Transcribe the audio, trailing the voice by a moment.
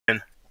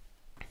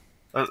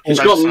It's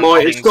got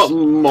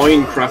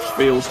Minecraft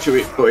feels to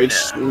it, but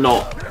it's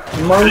not.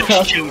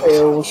 Minecraft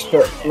feels,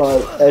 but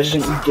like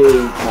Resident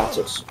Evil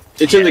matters.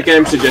 It's in the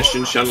game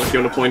suggestions channel if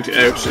you want to point it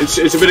out. It's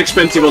a bit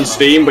expensive on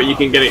Steam, but you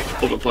can get it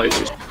other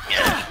places.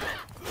 Yeah.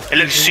 It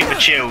looks super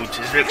chilled.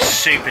 It looks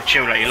super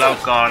chilled. Like you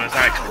log on, there's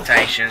no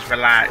expectations,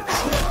 relax.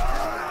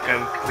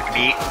 We could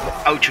be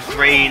ultra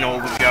green,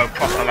 or we could go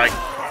proper like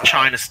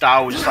China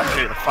style, just like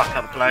clear the fuck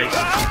out the place.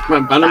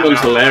 Man, Bannerman's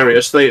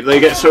hilarious. They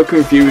get so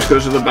confused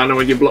because of the banner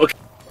when you block.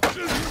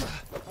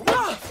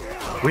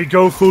 We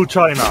go full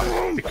China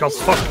because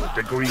fuck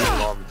the green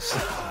ones.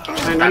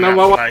 Hey,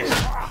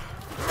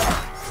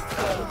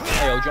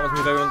 yo, do you want to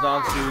move everyone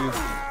down to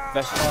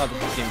vestmar? The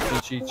fucking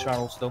Punchy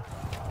channel still.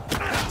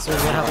 So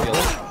what happened?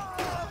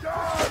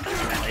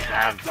 They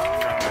have.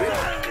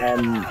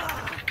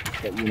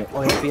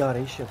 Oh yeah,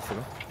 BRE shit for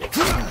them.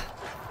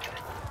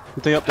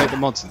 Did they update the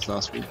mod since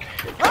last week?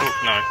 No.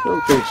 I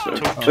don't think so.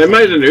 They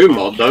made a new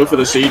mod though for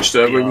the Siege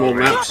server with more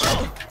maps.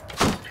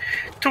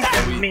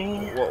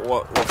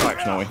 What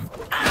faction are we?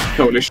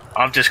 Coalition.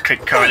 I've just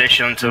clicked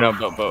coalition until. No,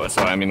 but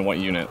sorry, I mean what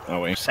unit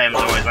are we? Same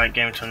as always, like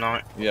Game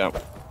Tonight. Yeah.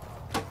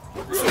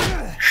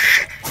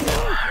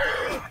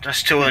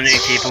 Just to all the new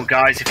people,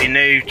 guys. If you're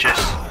new,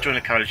 just join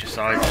the coalition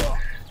side.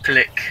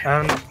 Click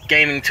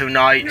Gaming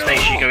Tonight. Make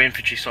sure you go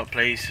infantry slot,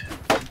 please.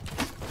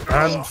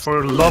 And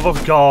for the love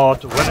of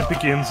God, when it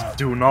begins,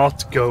 do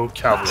not go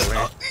cavalry.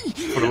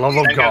 For the love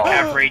of God. Don't go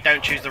cavalry.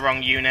 Don't choose the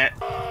wrong unit.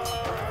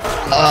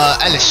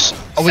 Ellis,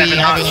 are we having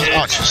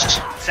archers?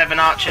 7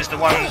 archers, the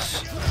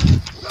ones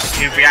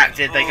who've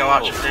reacted, they go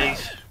archer,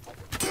 please.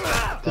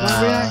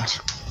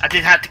 I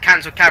did have to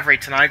cancel cavalry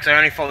tonight because I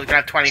only thought we could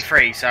have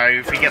 23, so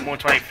if we get more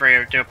 23,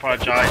 I do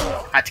apologise.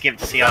 I had to give it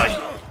to CI. I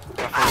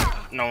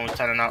thought no one was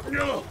turning up.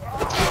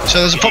 So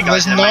there's a problem,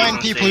 there's 9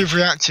 people who've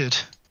reacted.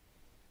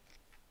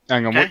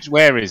 Hang on,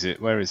 where is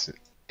it? Where is it?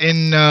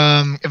 In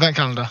event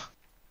calendar.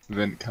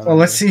 Event calendar. Well,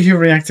 let's see who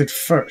reacted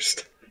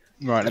first.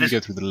 Right, let me go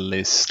through the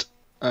list.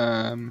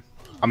 I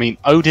mean,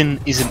 Odin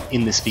isn't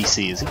in this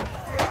VC, is he?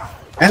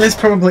 Ellis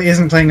probably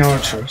isn't playing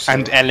archers.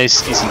 And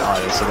Ellis isn't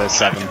either, so there's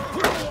 7.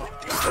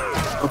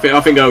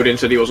 I think Odin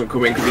said he wasn't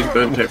coming because he's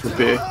burnt out from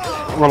beer.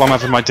 Well, I'm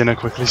having my dinner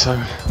quickly, so...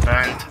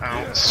 Burnt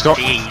out. Stop.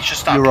 You should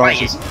start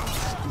playing.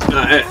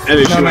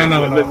 Ellis,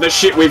 no. The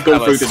shit we've gone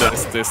through today.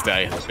 This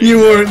day. You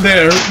weren't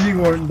there. You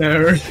weren't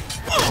there.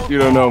 You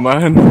don't know,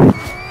 man.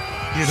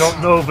 You don't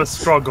know the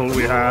struggle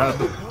we had.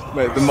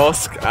 Mate, the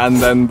mosque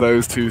and then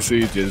those 2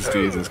 sieges,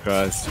 Jesus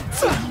Christ.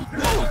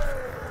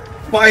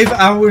 5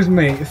 hours,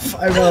 mate.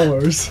 5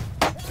 hours.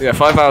 Yeah,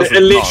 5 hours.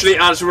 And literally,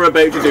 as we're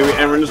about to do it,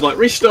 Aaron's like,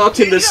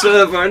 restarting the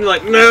server, and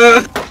like,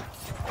 no!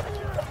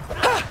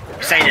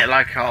 You're saying it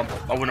like I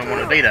wouldn't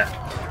want to be there.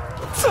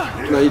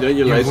 No, you don't,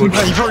 you're lazy.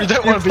 No, you probably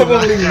don't want to be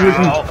there.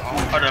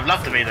 I'd have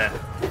loved to be there.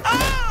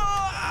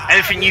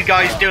 Anything you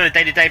guys do on a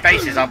day-to-day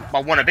basis, I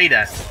want to be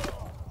there.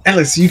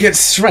 Ellis, you get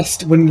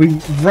stressed when we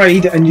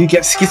raid, and you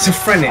get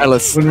schizophrenic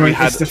when we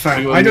had the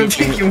fan. I don't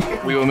think you.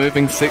 We were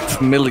moving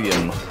 6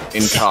 million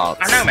in carts.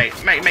 I know, mate.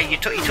 You're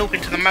talking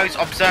to the most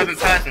observant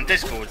person on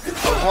Discord.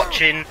 I'm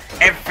watching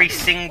every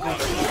single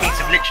piece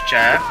of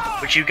literature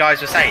which you guys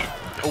were saying.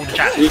 All the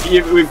chat.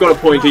 We've got a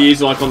point. He's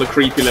like on the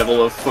creepy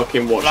level of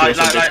fucking watching.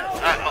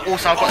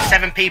 Also, I've got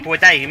 7 people a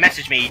day who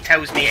message me,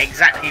 tells me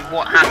exactly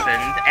what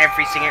happened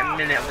every single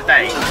minute of the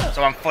day.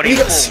 So I'm fully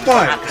informed.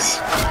 Spikes.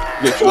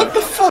 What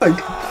the fuck?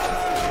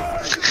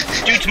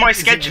 Due to my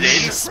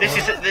scheduling, this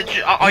is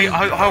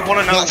I want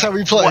to know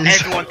what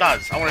everyone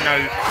does. I want to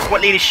know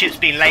what leadership's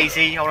been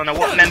lazy. I want to know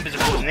what members are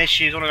causing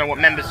issues. I want to know what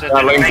members are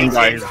doing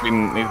guy he's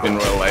been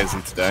real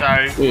lazy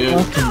today. So yeah.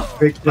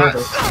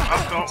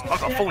 I've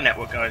got a full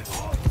network going.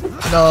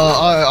 No,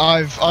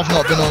 I've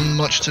not been on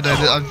much today.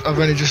 I've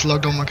only just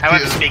logged on my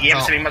computer. However, Spiggy, you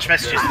haven't sent me much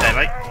messages today,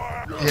 mate.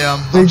 Yeah,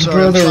 I'm Big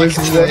sorry. brother is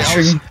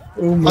watching.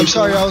 I'm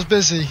sorry, I was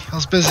busy.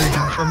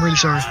 I'm really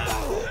sorry.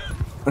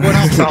 What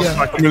happened again?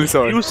 I'm really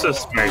sorry.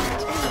 Useless, mate.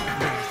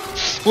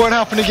 What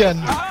happened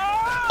again?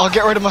 I'll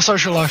get rid of my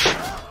social life.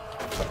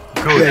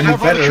 Yeah, you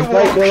better.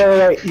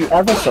 Wait. You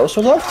have a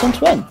social life?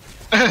 Since when?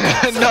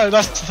 No,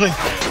 that's the thing.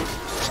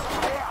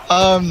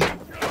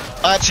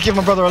 I had to give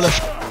my brother a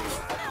lift.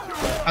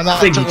 And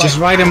that Biggie, just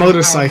ride a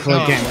motorcycle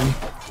again,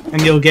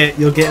 and you'll get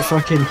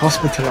fucking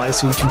hospitalized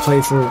so you can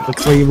play for like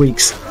 3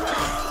 weeks.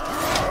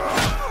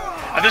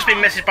 I've just been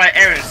messaged by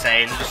Aaron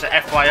saying, just an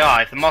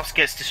FYI, if the mosque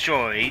gets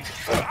destroyed,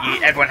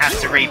 everyone has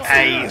to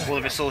repay all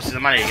the resources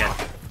and money again.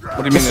 What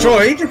do you mean?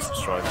 Destroyed?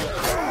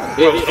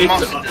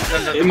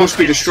 It must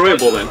be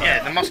destroyable then.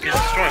 Yeah, the mosque is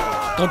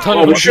destroyable. Don't tell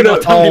anyone. Do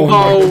not tell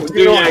anyone.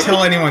 Do not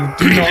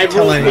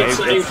tell anyone. Keep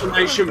that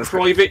information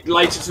private.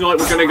 Later tonight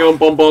we're going to go and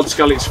bombard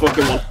Scarlet's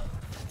fucking one.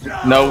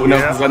 No,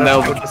 because then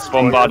they'll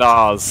bombard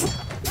ours.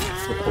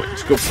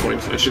 It's a good point.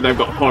 They've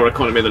got a higher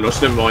economy than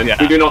us. Never mind. Yeah.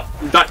 We do not.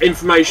 That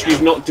information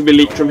is not to be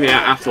leaked from here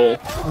at all.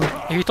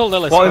 You told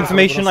Ellis. What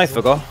information? I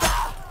forgot.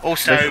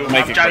 Also,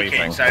 I'm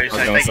joking. So they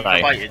can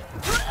fight it.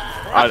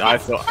 I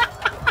thought.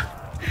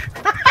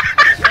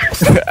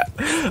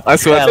 I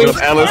swear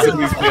to Ellis in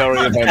these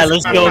BRE events.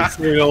 Ellis going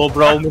through it all,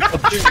 bro.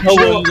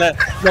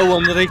 No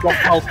wonder they got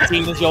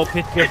Palpatine as your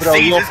picture, bro.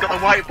 Caesar's got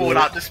the whiteboard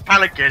out, just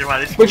panicking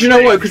about this. But you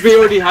know what? Because we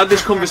already had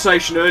this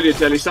conversation earlier,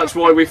 Dennis. That's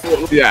why we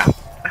thought. Yeah.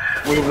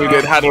 We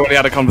already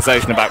had a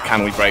conversation about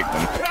can we break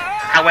them.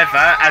 However,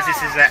 as this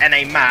is an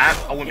NA map,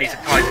 I wouldn't be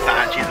surprised if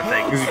that actually is a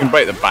thing. Because you can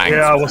break the banks.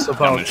 Yeah, I was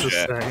about to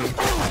say.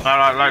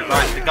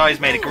 Like, the guy's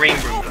made a green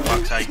room, for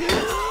fuck's sake.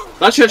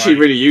 That's actually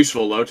really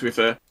useful, though, to be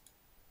fair.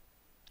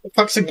 The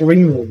fuck's a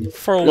green room?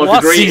 For like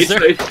what,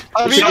 Caesar? It's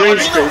a green Someone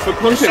screen for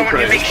content who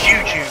creators. makes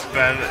YouTube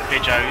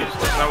videos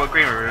doesn't know what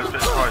green room is, but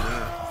it's surprising,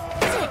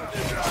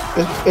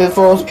 isn't it? It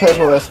involves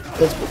paperwork.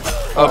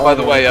 Oh, by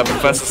the way,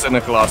 Professor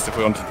Cynical asked if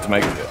we wanted to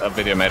make a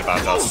video made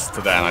about us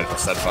today, and I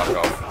just said fuck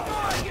off.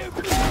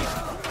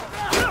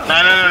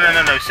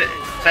 No.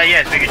 So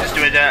yes, we could just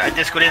do a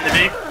Discord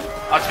interview.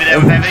 I'll be there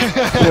with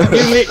Evie.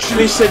 You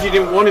literally said you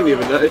didn't want him the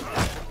other day.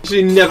 You said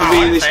he'd never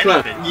be in this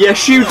clan.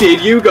 Yes, you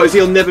did. You guys,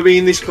 he'll never be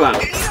in this clan.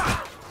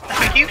 That's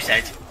what you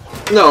said.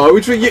 No,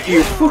 it's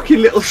you fucking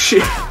little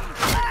shit.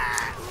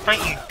 Don't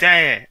you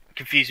dare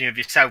confuse me with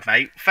yourself,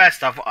 mate.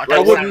 First off, I I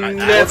don't would sound like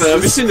that. never.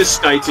 Have you seen the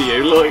state of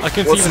you? Like, I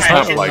can What's see this the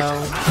map title like?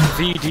 now.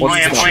 VD. I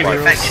am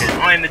perfection.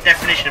 I am the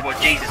definition of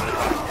what Jesus looks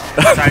like.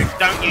 So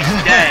don't you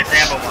dare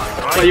say otherwise,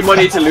 well, right? you might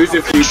need to lose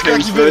a few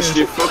games first,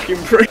 you fucking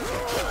prick.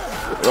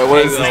 Right,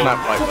 what is this map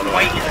like, by the way?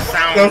 Weight is the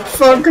sound The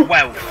fuck? of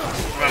wealth.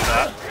 Remember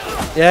that?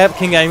 Yeah,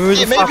 King Gamer was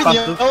Yeah, a maybe fuck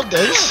in the old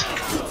days.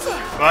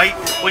 Right?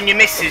 When your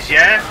missus,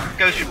 yeah,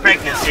 goes through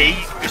pregnancy,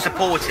 you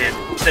support him.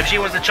 So if she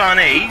wants a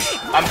Chinese,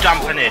 I'm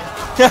jumping in.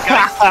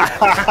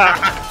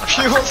 If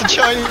she wants a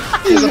Chinese,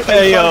 he's a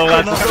Hey, yo,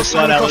 that's not a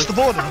someone good across the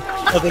border.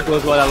 I think it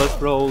was what Alice,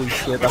 bro. Holy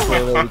shit, that's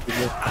what I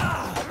did.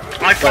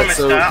 I promised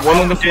so her one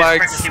I of the would do flags-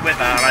 pregnancy with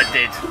her, and I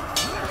did.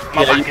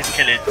 My back is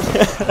killing.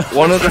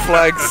 One of the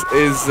flags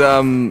is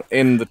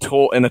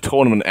in a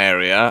tournament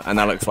area, and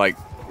that looks like.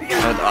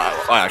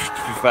 Actually,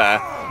 to be fair,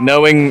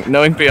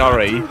 knowing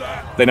BRE,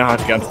 they know how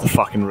to get into the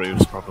fucking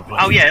roofs, probably.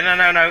 Oh yeah,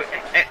 no.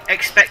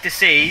 Expect to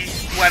see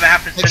whatever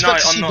happens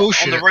tonight on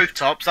the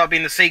rooftops. That'll be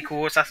in the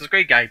sequel Assassin's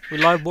Creed game. We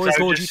live, boys. So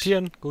Go just-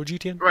 GTN. Go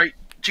GTN. Right,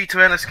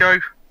 G2N, let's go.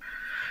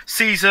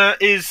 Caesar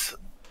is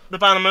the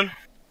bannerman.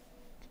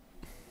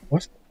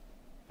 What?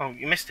 Oh,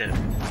 you missed it.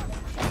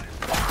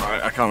 I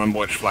can't remember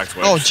which flags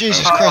were. Oh,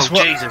 Jesus Christ,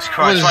 what? Jesus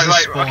Christ. what is this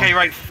Right. spawn? Okay,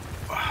 right.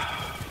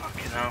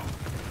 Fucking hell.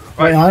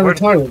 Wait, I'm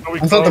retired. where do I we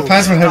thought the go?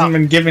 password hasn't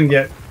been given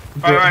yet.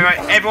 Right.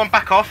 Everyone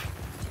back off.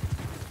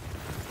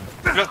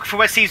 Look for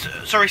where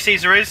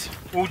Caesar is.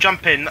 We'll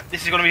jump in.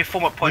 This is going to be a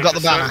form-up point. got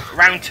the banner. So,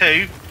 round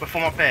 2, we'll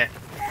form up here.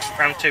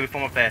 Round 2, we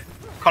form up here.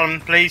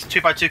 Column, please.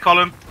 2x2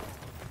 column.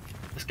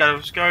 Let's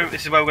go.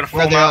 This is where we're going to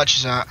Where form the up.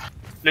 archers at?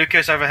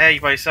 Lucas, over here,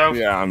 you by yourself.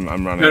 Yeah, I'm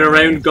running. Turn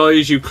around,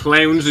 guys, you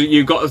clowns.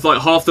 You got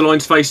like half the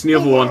lines facing the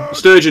other one.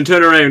 Sturgeon,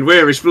 turn around.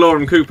 Where is Floor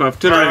and Cooper?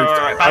 Turn around.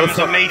 Right. Bannerman's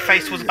on me.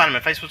 Face towards the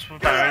bannerman.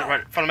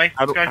 Right, follow me.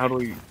 How Let's go. do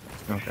we?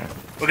 Okay.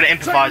 We're going to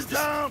improvise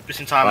this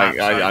entire Like,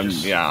 map. So I'm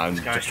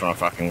just go. just trying to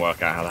fucking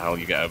work out how the hell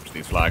you get over to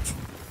these flags.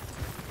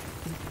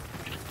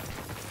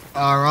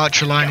 Our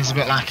archer line is a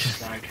bit lacking.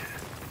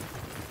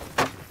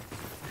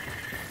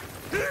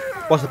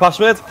 What's the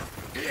password?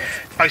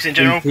 Post in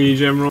general. MP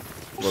General.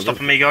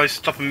 Stopping me, guys.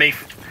 Stopping me.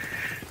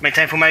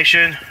 Maintain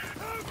formation.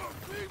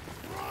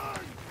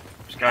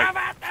 Let's go.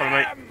 Follow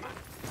me.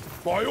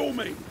 By all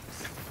means.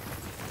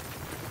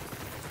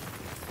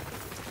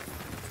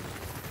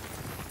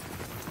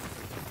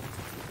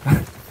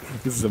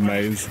 This is a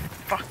maze.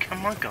 Fuck,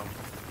 am I gone?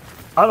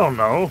 I don't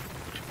know.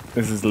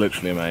 This is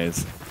literally a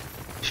maze.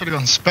 Should have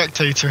gone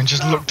spectator and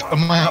just looked at a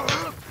map.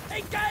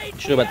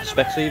 Should have went to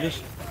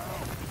Specsavers.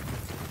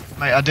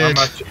 Mate, I did.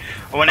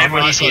 I want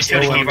everyone nice, to let's see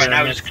you go right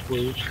now. next Just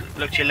week.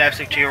 look to your lefts,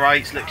 look to your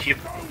rights, look to your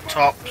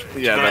tops.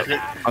 Yeah, look, I was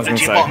look gonna to your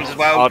say. bottoms as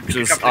well. Archers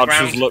Look up to the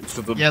ground. look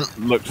to the Yeah,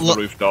 look to look-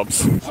 the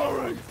rooftops.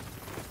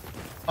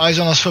 Eyes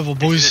on our swivel,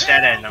 This is boys. a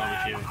dead end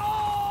now with you.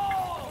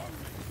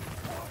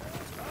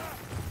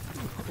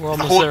 We're The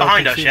almost horde there. I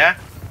behind can us, feel yeah?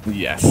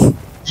 Yes.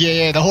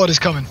 Yeah, the horde is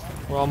coming. it.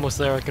 We're almost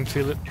there. I can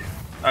feel it.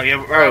 Oh yeah,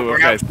 Oh, we're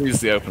okay. out. So use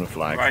the open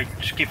flag. Right,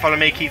 just keep following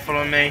me, keep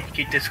following me.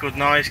 Keep Discord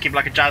nice, keep it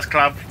like a jazz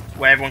club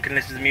where everyone can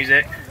listen to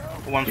music.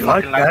 One You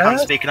fucking like loud cunt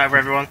that? speaking over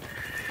everyone.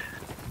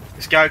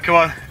 Let's go, come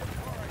on.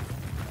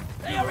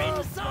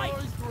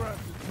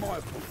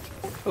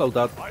 Hello,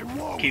 Dad.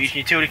 Keep using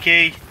your tilde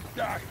key.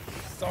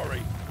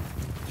 Sorry.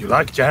 You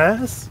like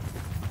jazz?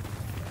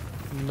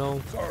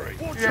 No. Sorry.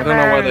 I don't know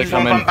where they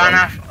come Form in a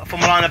banner, from.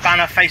 form a line of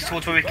banner, face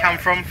towards where we come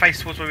from,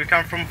 face towards where we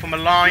come from a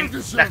line,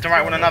 left and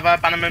right one another,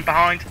 bannerman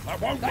behind.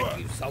 That won't work.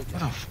 Come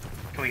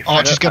on, you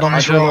Archers get on I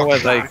this don't know rock. where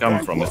they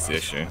come from. Is the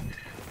issue.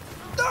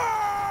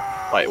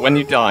 Like when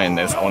you die in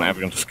this, I want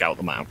everyone to scout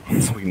them out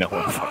so we know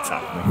what the fuck's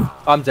happening.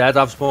 I'm dead.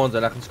 I've spawned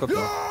and I can scout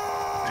now.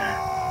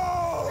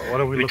 What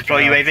are we We looking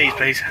deploy at? UAVs,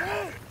 please.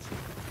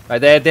 Right,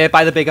 they're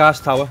by the big ass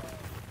tower.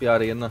 BRE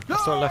in there.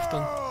 That's our left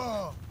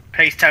on.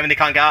 Please tell me they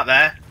can't get up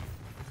there.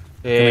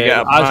 Can we get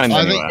up behind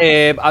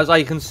anywhere? As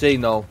I can see,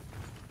 no.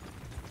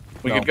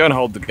 We No. could go and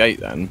hold the gate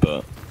then,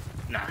 but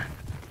No.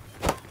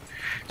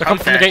 They're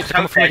coming from the gate. They're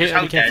coming from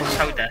the gate.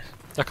 Hold there.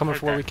 They're coming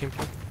from where we came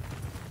from.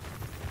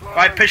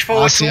 Right, push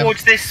forward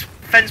towards this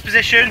fence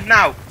position.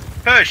 Now,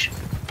 push.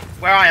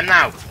 Where I am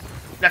now.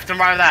 Left and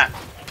right of that.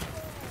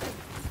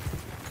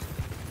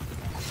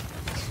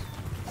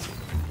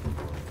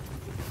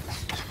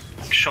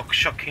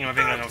 Shock King of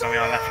England will go on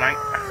our left flank.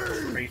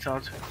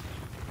 Retard.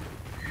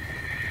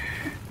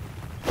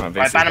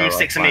 Right, Bannerman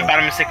sticks with me,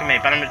 Bannerman stick with me.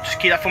 Bannerman, just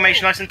keep that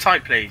formation nice and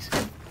tight, please.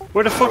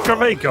 Where the fuck are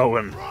they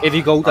going? If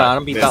you go down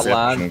and beat that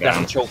line,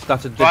 that's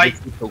a right.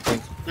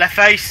 Left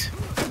face,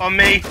 on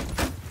me.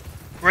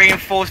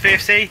 Reinforce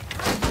VFC.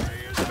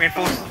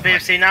 Reinforce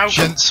VFC now.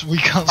 Gents, we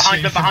can't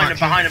behind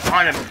them.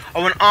 I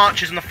want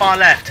archers on the far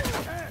left.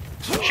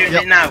 Shooting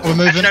it now. We're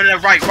moving. Actually, no,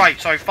 right.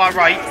 Sorry, far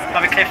right.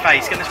 Have a cliff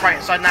face. Get this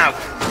right side now.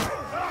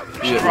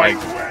 Yeah, right.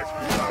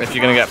 If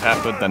you're gonna get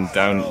peppered, then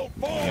don't.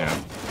 Yeah.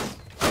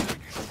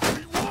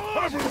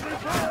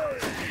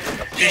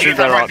 Shoot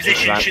their archers.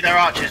 Shoot their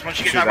archers. Once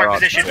you get that right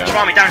position,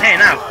 try me down here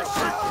now.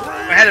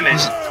 Where Helen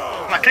is.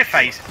 Like cliff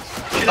face.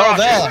 Oh,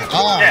 there.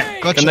 Ah, yeah.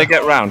 Gotcha. Can they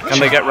get round? Can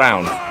they get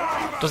round?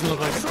 Doesn't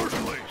look like it.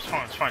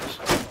 It's fine.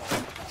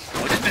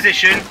 Hold this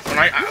position. When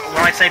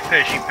I say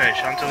push, you push.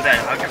 Until then,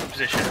 I'll get the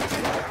position.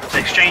 So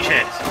exchange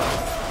hits.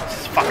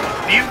 This is a fucking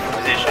beautiful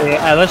position.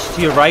 Ellis,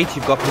 to your right,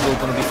 you've got people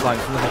going to be flying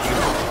from the head.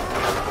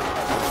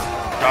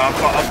 I've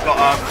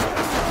got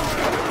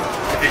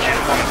division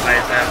 1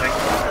 players there, I think.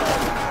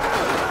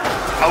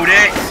 Hold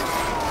it!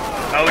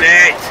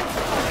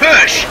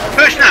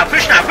 Push now!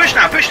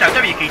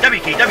 W key,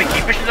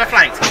 push to the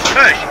flanks.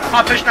 Push!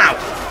 Hard push now.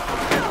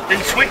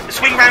 Then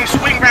swing round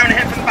and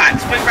hit from the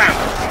back.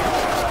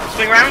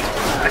 Swing round.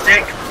 That's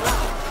it.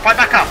 Fight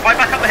back up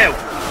the hill.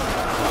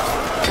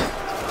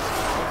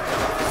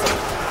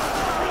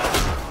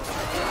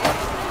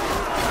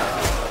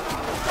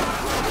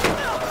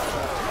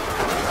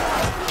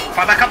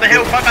 Fight back up the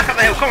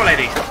hill, come on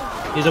ladies.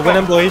 These are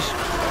winning, boys.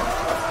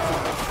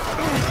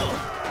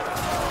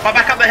 Fight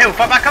back up the hill,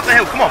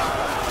 come on.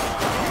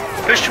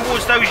 Push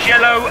towards those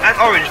yellow and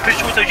orange,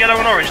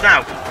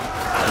 now.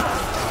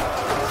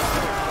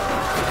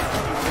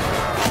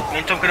 Me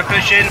and Tom gonna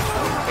push in.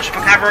 Watch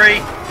for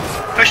cavalry.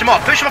 Push them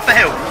off the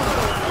hill.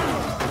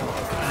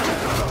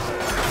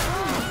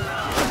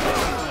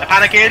 They're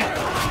panicking.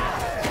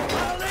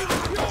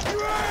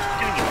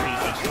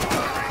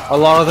 A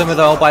lot of them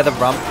are all by the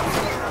ramp.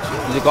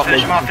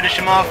 Finish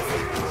them off.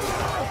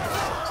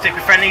 Stick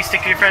with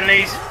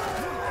friendlies.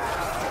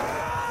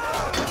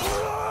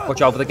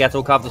 Watch out for the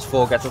ghetto cav, there's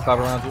 4 ghetto cav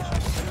around you.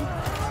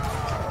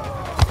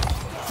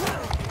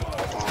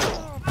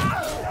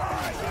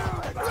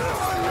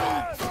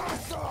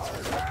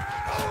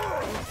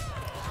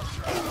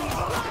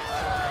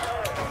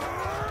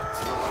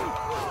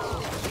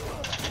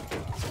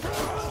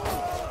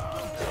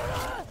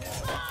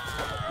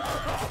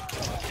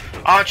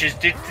 Archers,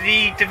 did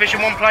the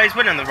Division 1 players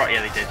win on the right?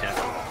 Yeah, they did,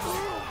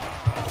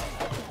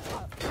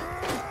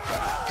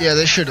 Yeah,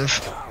 they should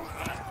have.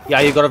 Yeah,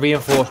 you've got a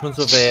reinforcement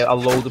of a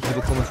load of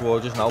people coming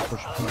towards us now,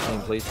 pushing from the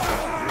same place.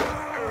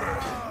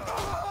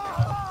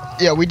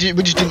 Yeah, we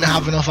just didn't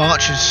have enough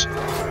archers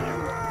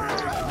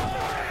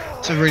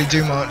to really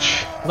do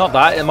much. Not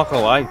that, I'm not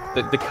gonna lie,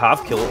 the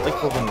cav killed like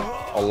fucking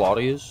a lot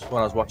of yous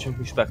when I was watching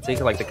from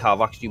spectator, like the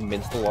cav actually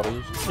minced a lot of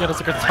yous. Yeah,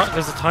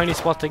 there's a tiny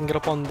spot they can get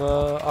up on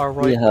our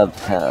right. We have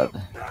cav.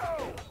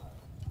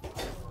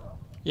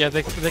 Yeah,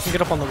 they can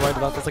get up on the right of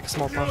that, there's like a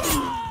small part.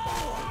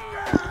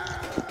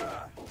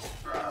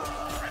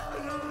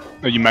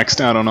 Are you maxed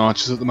out on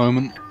archers at the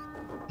moment?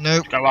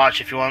 Nope. Go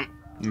arch if you want.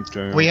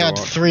 Okay. We had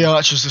 3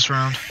 archers this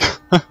round.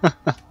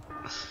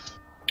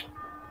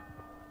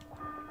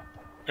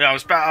 Yeah, I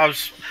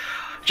was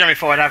generally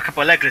thought I'd have a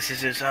couple of leglesses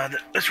this round.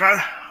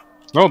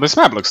 Oh, this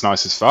map looks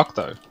nice as fuck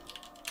though.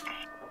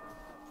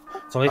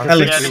 So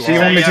Alex, do you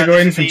want me to go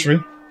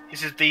infantry?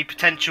 This is the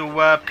potential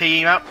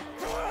PE map.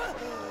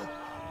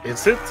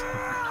 Is it?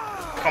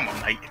 Come on,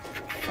 mate.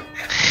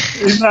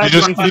 You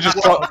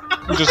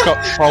just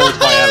got trolled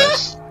by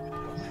Ellis.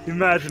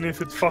 Imagine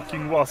if it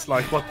fucking was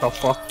like, what the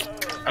fuck?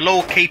 A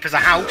law keeper's a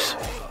house.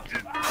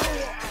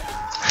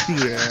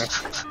 Yeah.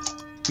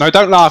 No,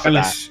 don't laugh at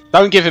that.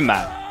 Don't give him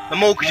that. The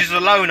mortgages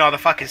alone are the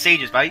fucking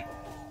sieges, mate.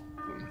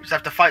 Just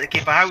have to fight to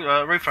keep a house,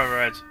 roof over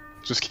our heads.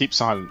 Just keep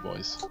silent,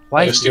 boys.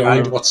 What's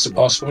the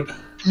password?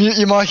 Mute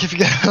your mic if you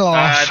get a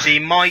laugh. The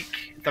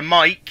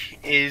mic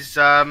is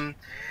no,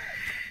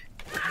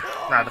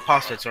 the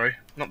password. Sorry,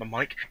 not the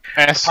mic.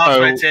 The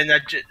password's in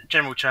the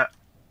general chat.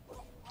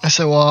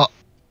 SOR.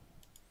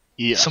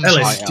 Yeah.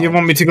 Ellis, do you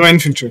want me to go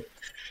infantry?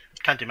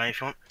 Can do, mate,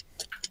 if you want.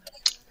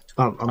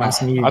 Oh, I'm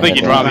asking you. I think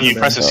you'd rather you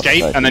press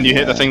escape and then you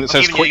hit the thing that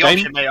says quit game.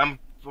 Option, mate. I'm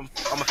a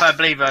firm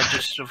believer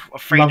just of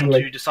freedom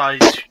to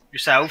decide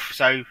yourself,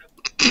 so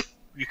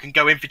you can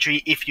go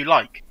infantry if you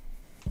like.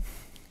 I'm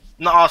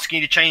not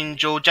asking you to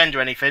change your gender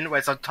or anything, where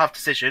it's a tough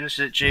decision. It's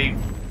literally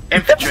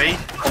infantry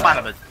or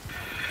bannerman.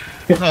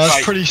 No,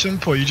 that's pretty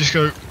simple. You just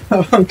go.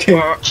 Okay.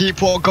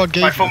 Keep what God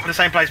gave you. Form for the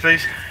same place,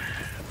 please.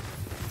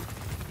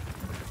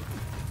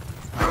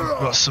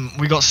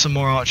 We got some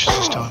more archers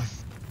this time.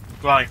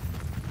 Right.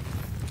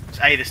 Let's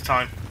A this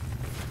time.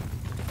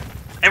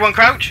 Everyone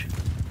crouch.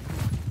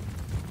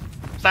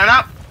 Stand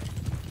up.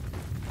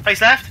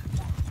 Face left.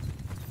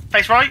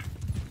 Face right.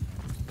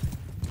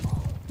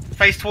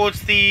 Face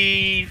towards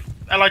the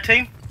Ally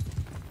team.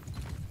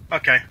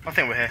 Okay, I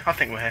think we're here.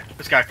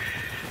 Let's go.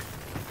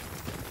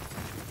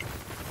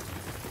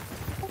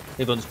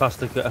 He runs past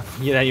the.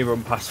 You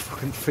run past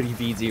fucking 3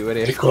 VD with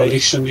it. The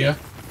coalition, yeah.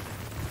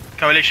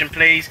 Coalition,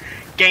 please.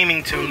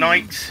 Gaming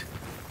tonight.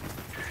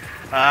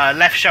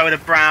 Left shoulder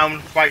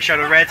brown, right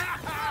shoulder red.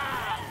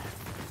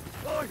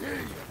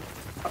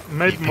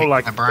 Maybe more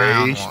like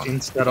beige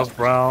instead of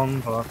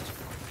brown, but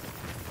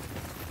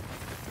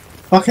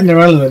fucking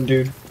irrelevant,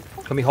 dude.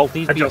 Can we hold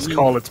these? I just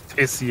call it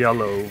piss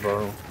yellow,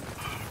 though.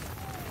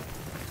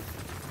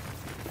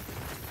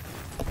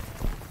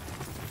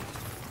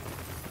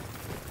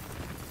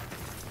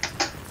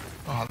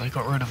 Oh, they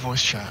got rid of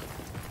voice chat.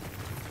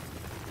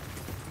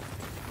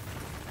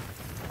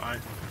 Right,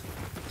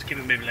 let's keep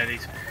it moving,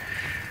 ladies.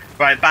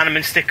 Right,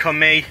 Bannerman stick on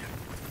me.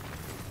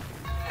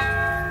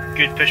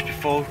 Good push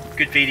before,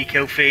 good VD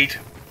kill feed.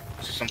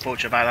 Just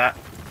unfortunate about that.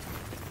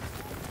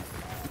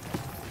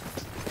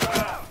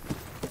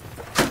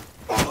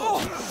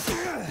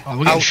 Oh,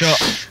 we're getting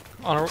shot.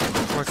 On our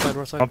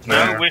right side.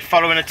 No, we're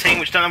following a team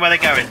which don't know where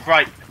they're going.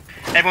 Right,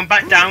 everyone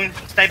back down.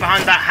 Stay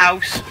behind that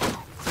house.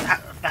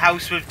 The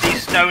house with the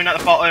stone at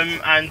the bottom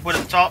and wood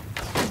at the top.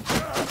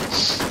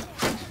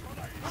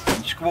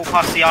 Just walk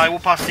past the eye.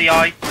 Walk past the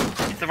eye.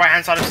 The right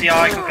hand side of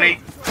CI quickly.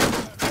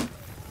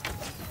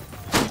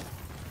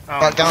 Oh,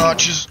 Back down,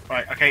 archers.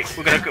 Right, okay,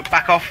 we're gonna go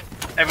back off.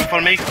 Everyone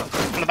follow me.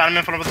 From the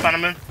bannerman, follow the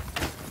bannerman.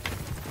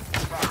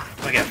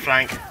 I get a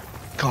flank.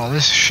 God,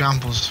 this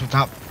shambles with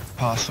that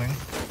passing.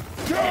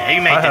 Yeah,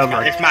 who made this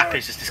map? This map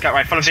is just disgusting.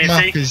 Right, follow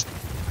VFC.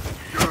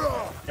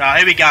 Oh,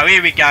 here we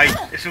go.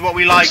 This is what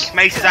we like.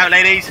 Maces out,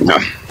 ladies.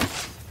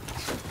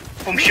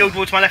 Form shield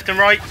wall to my left and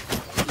right.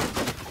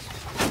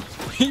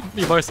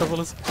 You by yourself,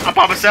 Willis? I'm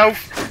by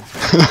myself.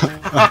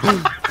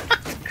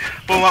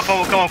 Boom up, come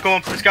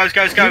on. Let's go.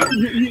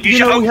 Use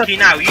your oak key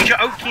now.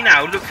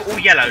 Look for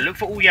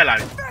all yellow.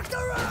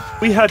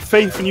 We had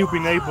faith in you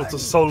being able to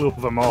solo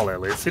them all,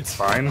 Ellis. It's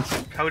fine.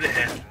 Hold it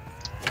here.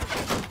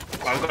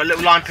 Right, we've got a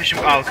little line pushing.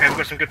 Oh, okay, we've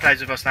got some good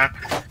players with us now.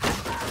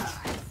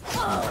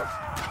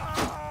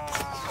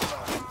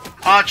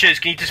 Archers,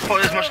 can you just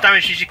put as much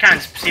damage as you can?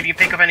 See if you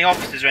can pick up any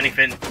officers or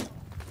anything.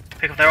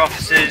 Pick up their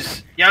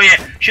officers. Yeah.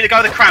 Shoot the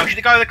guy with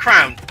the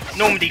crown.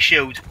 Normandy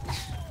shield.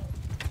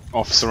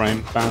 Officer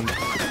aim, banned.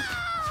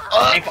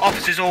 Aim for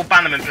officers or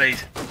bannermen,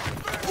 please.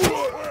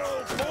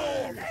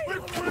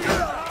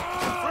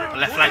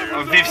 Left flank.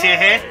 Oh, VFC are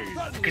here.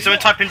 Can someone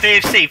type in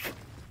VFC?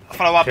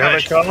 Follow our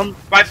push.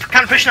 Right,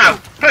 can push now.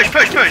 Push.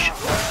 Press W.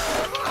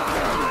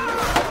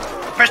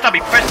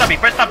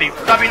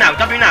 W now.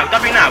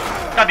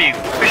 W.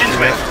 Push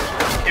into it.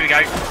 Here we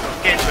go.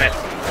 Get into it.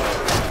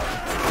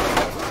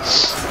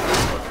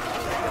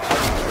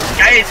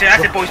 Get into it.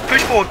 That's it, boys.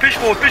 Push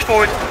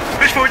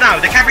forward now.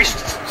 The cavalry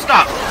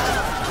stop.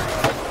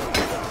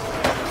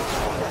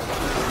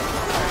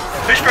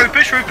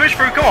 Push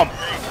through. Come on.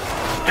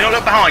 Do not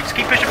look behind. Just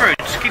keep pushing through.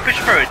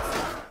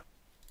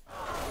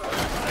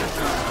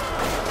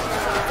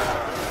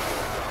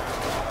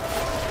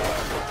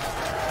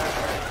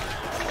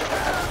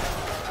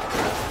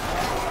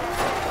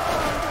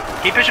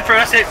 Keep pushing through,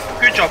 that's it.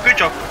 Good job.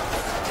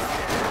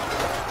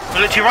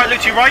 Look to your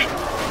right.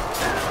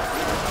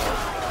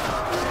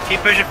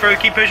 Keep pushing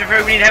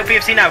through. We need help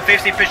VFC now.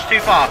 VFC push too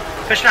far.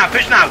 Push now.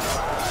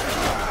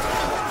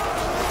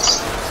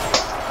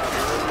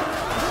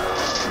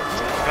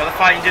 Got the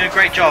fight, you're doing a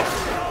great job.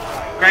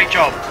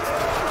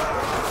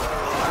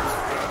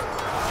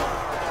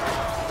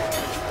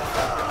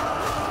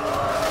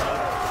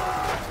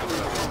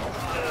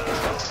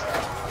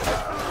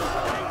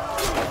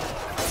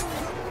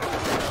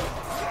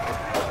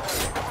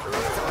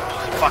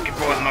 Fucking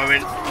brawl at the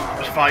moment.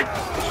 Just fight.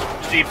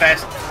 Just do your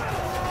best.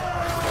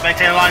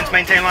 Maintain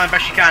line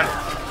best you can.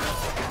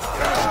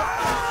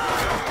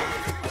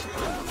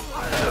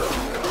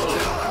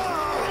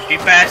 Just do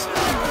your best.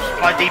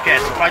 Apply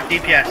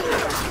DPS.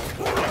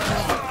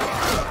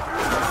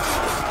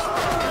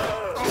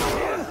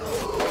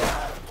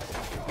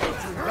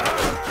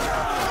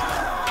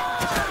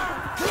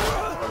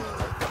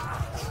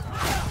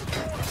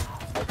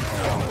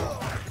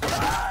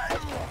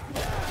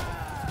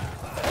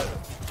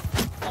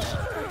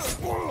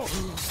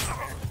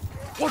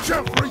 Watch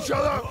out for each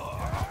other!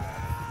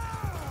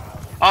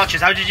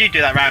 Archers, how did you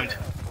do that round?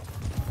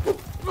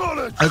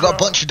 I got a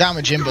bunch of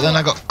damage in, but then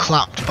I got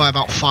clapped by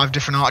about 5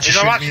 different archers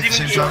shooting me at the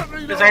same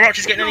time. Is our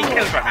archers getting any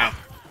kills right now?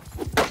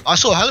 I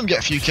saw Helen get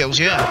a few kills,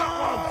 yeah.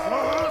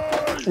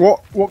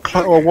 What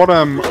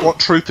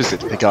troop is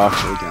it, Big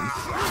Archer again?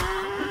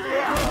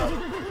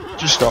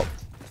 Just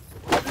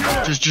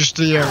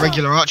the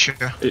regular archer.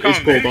 It's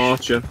called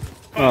Archer.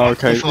 Oh,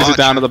 okay. Is it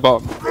down at the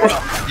bottom?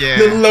 Yeah.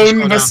 The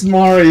lone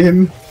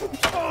Vestmarian.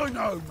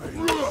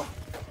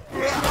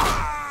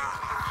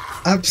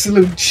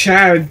 absolute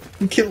Chad.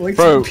 He killed like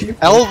Bro, 2 people.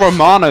 El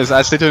Romano's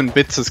actually doing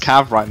bits as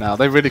Cav right now.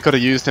 They really could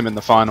have used him in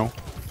the final.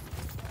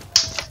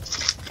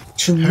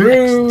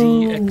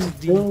 True.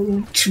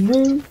 Bro,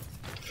 true.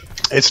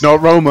 It's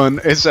not Roman,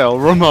 it's El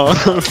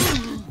Romano.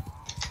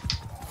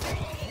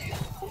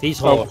 He's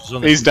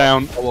he's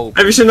down.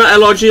 Have you seen that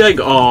LRG egg?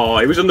 Oh,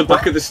 he was on the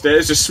back of the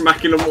stairs just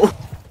smacking them all.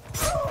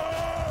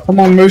 Come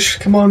on, Moosh.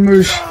 Come on,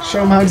 Moosh.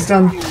 Show him how it's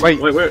done.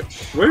 Wait, where is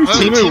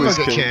Timo was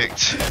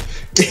kicked?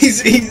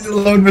 He's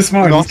alone with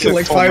Smart. He's killed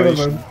like 5 of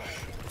them.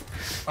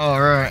 Oh,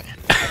 right.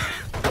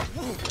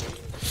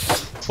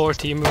 Poor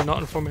Timu, not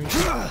in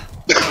formation.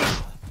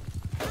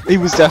 He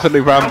was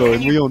definitely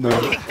Ramboing, we all know.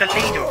 Kick the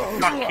leader of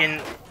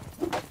fucking...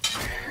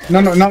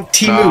 No, not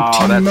Timu.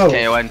 Timu.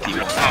 KON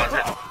Timu.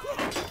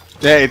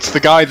 Yeah, it's the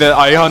guy that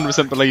I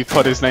 100% believe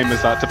put his name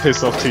as that to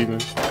piss off Timu.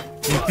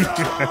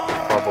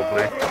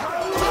 Probably.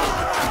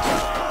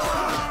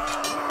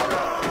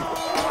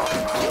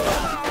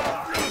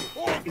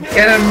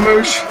 Get him,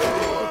 Moosh.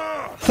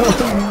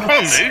 Come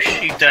on,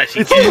 Moosh, you dirty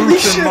It's kid.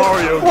 Moosh and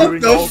Mario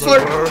doing all the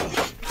work.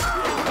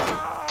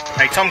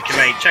 Hey, Tomkin,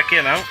 mate, check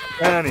him out.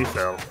 And he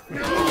fell.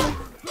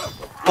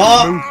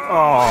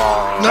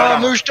 Oh! No,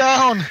 Moosh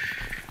down!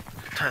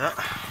 Tell you that.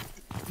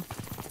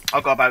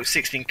 I've got about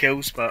 16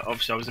 kills, but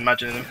obviously I was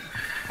imagining them.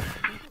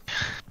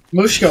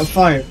 Moosh got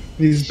 5.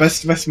 He's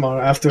best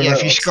vestmar after. Yeah,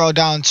 if you scroll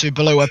down to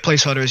below where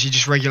placeholder is, you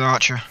just regular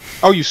archer.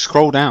 Oh, you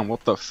scroll down,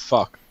 what the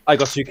fuck? I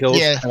got 2 kills.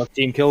 Yeah. I got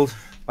team killed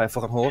by a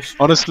fucking horse.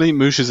 Honestly,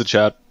 Moosh is a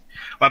Chad.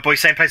 Right, boys,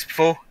 same place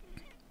before.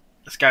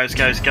 Let's go, let's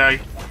go, let's go.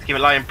 Let's keep it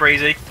light and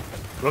breezy.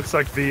 Looks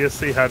like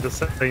VSC had the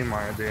same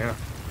idea.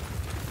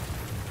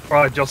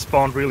 Right, just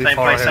spawned really Same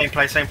far place, ahead. same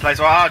place, same place.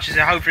 Well, archers,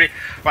 hopefully.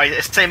 Right,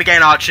 it's same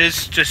again,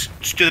 archers. Just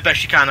do the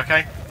best you can,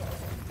 okay?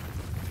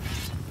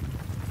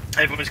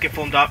 Everyone just get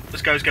formed up.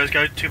 Let's go, let's go, let's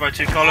go. 2 by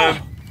 2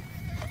 column.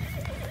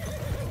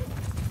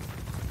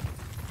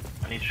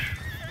 I need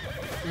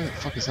Where the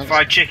fuck is that?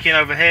 fried chicken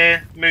over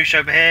here. Moosh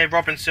over here.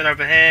 Robinson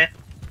over here.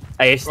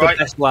 Hey, it's Right.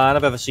 the best line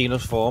I've ever seen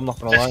us form, not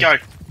gonna Let's lie.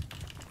 go.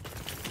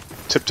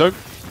 Tiptoe?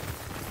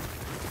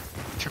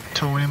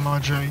 Tiptoeing in my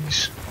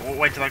J's. What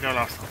way did I go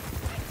last time?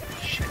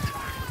 Shit.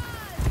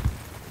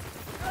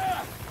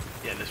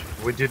 Yeah, this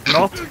one. We did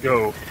not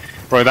go.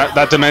 Bro,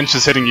 that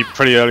dementia's hitting you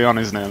pretty early on,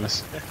 isn't it,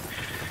 Alice?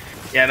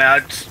 Yeah,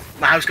 man,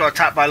 my house got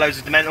attacked by loads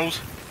of dementals.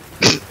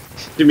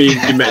 You mean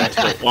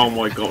demental? Oh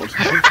my god.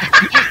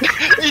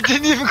 You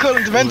didn't even call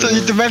them demental,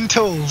 you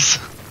dementals.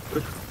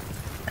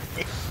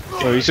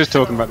 So he's just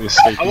talking about the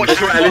escape.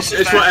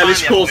 It's what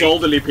Ellis calls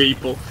elderly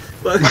people.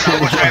 I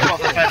watched Harry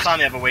Potter for the first time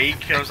the other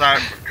week. I was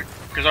like,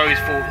 because I always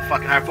thought the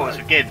fucking Harry Potter was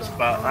for kids,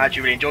 but I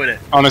actually really enjoyed it.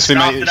 Honestly,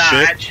 And mate, after it's that,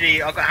 shit.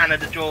 actually, I got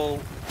handed a jewel,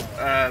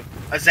 a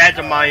Z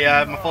on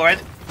my my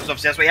forehead. Because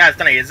obviously that's what he has,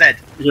 doesn't he? A Z.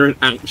 You're an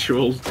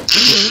actual.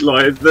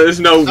 Like, there's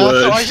no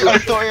words. I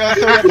thought you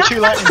had 2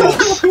 lightning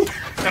bolts.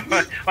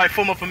 Right,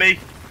 form up for me.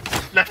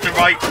 Left and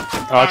right.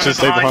 Archers,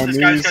 stay behind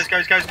Let's these.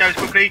 go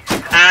quickly.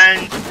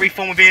 And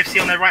reform with VFC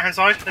on the right hand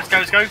side. Let's go,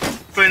 let's go.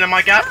 Put in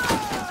my gap.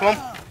 Come on,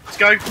 let's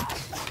go.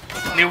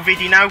 Neil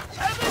VD now.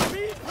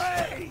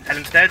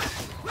 Helen's dead.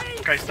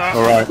 Great start.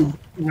 Alright.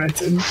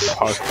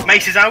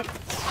 Mace is out.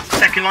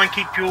 Second line,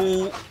 keep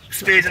your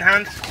spears in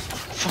hand.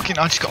 Fucking,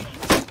 I just got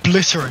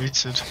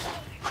obliterated.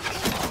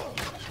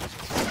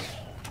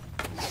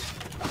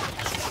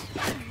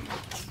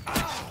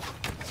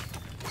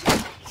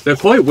 They're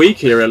quite weak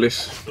here,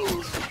 Ellis.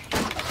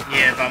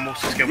 Yeah, but I'm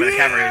also scared where the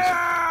camera is.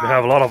 We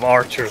have a lot of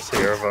archers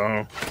here,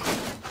 though.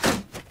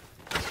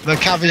 Their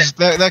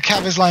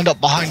cav is lined up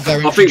behind their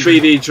I think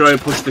infantry. BD try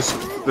and push the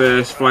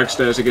flag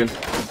stairs again.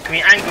 Can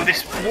we angle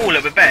this wall a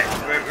little bit better?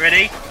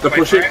 Ready? They're Wait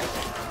pushing. for it.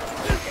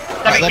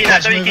 W key now,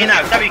 W key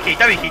now, W key,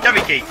 W key,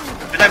 W key.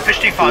 But don't push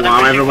too far, don't Wow,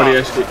 push too everybody far.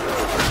 has to.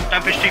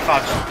 Don't push too far,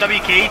 just W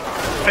key,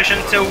 push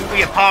until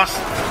we get past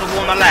the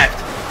wall on the left.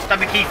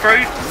 W key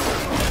through.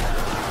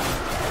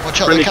 Watch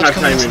out, Friendly the cat's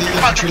coming cav into the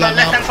came infantry line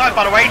Left hand now. side,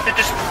 by the way, they're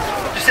just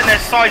in their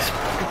sides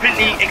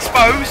completely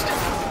exposed.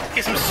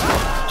 Get some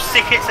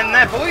sick hits in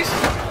there, boys.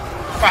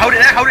 Right, hold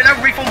it now,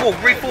 reform wall,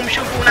 reform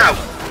shield wall now.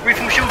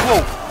 Reform shield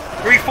wall,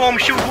 reform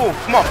shield wall,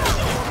 come on.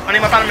 I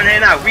need my bannerman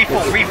here now,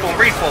 reform.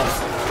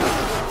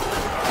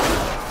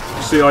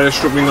 See, I are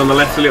struggling on the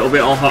left a little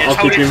bit. I'll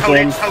keep you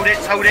informed.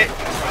 Hold it.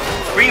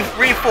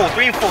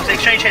 Reinforce,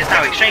 exchange hits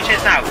now. Exchange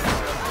hits.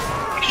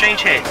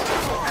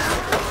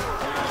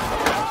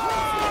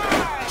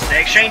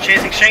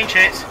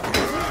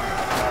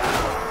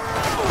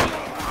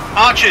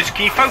 Archers,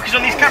 can you focus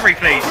on these cavalry,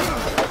 please?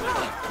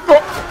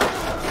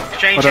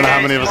 Exchange I don't know how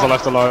hits, many of us come are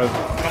left alive.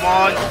 Come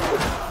on.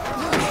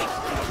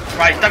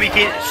 Right, W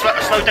key,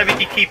 slow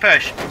W key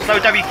push. Slow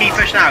W key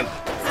push now.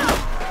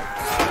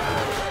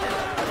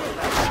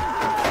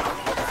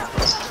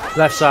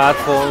 Left side,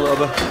 fall a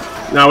little bit.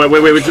 No,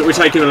 we're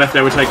taking the left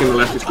now. We're taking the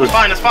left. It's good.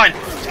 That's fine.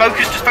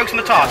 Just focus on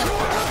the task.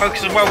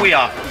 Focus on where we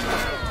are.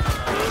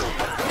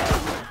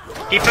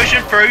 Keep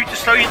pushing through.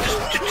 Just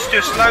do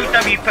a slow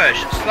W push.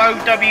 Slow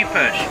W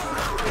push.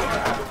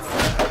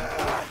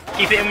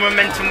 Keep it in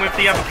momentum with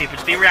the other people.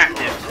 Just be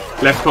reactive.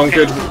 Left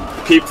conquered.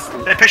 Keep.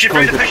 They're pushing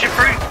through. They're pushing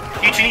through.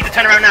 You two need to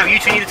turn around now. You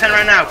two need to turn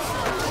around now.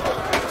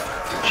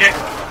 Check.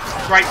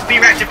 Right. Be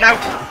reactive now.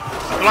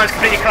 The line's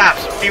completely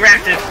collapsed. Be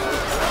reactive.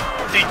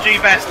 Do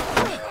your best.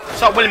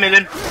 Start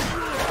windmilling.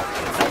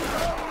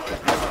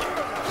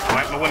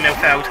 Alright, my windmill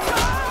failed.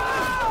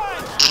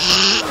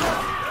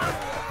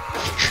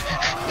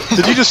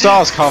 Did you just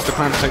ask half the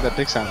clan to take their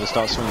dicks out and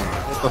start swinging?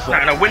 What the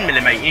fuck? No,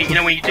 windmilling, mate. You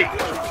know when you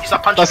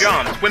start punching your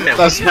arms. Windmill.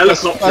 That's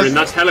helicoptering.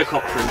 That's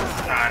helicoptering.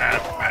 No.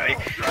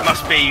 It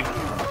must be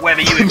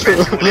whether you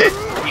interest call it.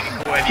 You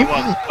can call it whatever you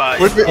want. But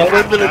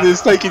windmilling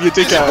is taking your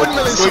dick out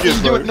and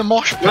swinging, bro.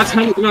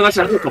 That's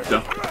a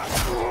helicopter.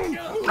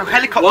 No,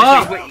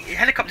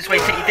 helicopter's where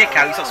you take your dick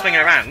out. You start swinging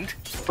around.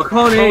 I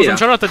can't hear you. I'm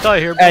trying not to die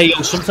here. Hey,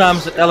 yo,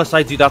 sometimes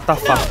LSI do that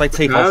fast. I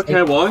take off.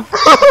 Okay, why?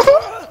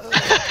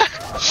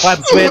 I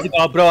swear to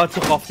God, bro, I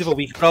took off the other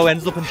week, bro.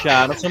 Ended up in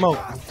China somehow.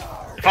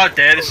 If I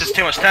dare, there's just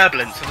too much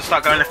turbulence. I'll just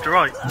start going left to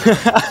right.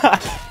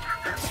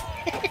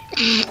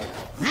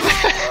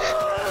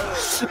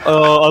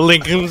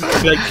 Lincoln's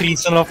like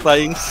creasing off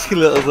things. I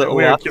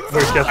keep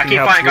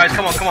fighting, guys.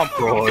 Come on.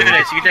 You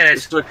can do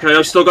this. It's okay.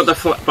 I've still got the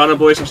banner,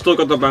 boys. I've still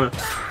got the banner.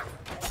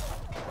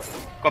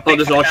 Oh,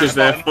 there's archers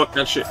there. Fuck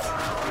that shit.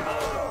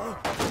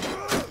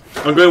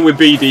 I'm going with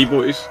BD,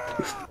 boys.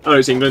 Oh,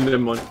 it's England. Never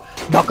mind.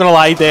 Not gonna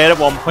lie, there at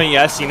one point,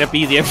 yeah, I seen a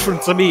BD in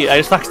front of me. I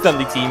just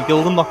accidentally team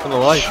killed him. Not gonna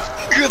lie.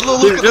 Good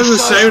lord, it doesn't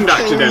sound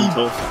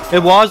accidental.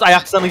 It was. I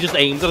accidentally just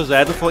aimed at his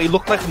head. I thought he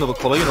looked like another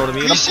colour. You know what I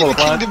mean? You see the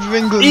Kingdom of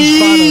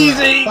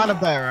England's banner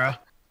bearer?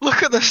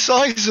 Look at the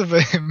size of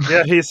him.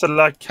 Yeah, he's a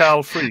like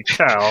Cal-free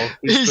cow.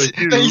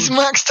 He's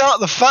maxed out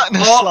the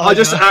fatness. Oh, I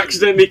just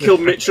accidentally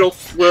killed Mitchell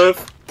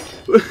Worth.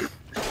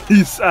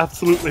 He's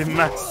absolutely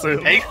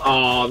massive. Hey.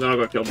 Oh, then I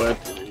got killed by it.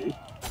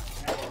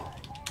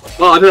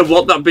 Well, I don't know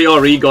what that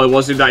BRE guy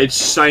was in that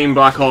insane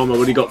black armor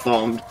when he got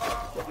farmed.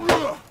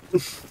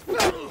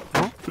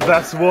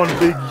 That's one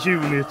big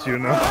unit, you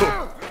know.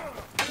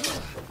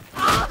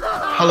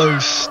 Hello,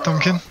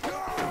 Stonkin.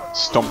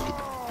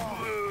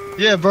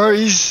 Yeah, bro,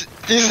 he's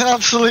an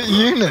absolute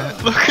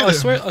unit. Look at him.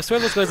 I swear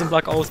those guys in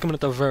black always come in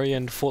at the very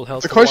end, full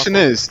health. The question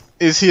is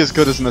he as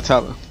good as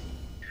Nutella?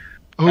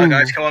 Alright,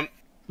 guys, come on.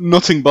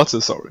 Nothing butter,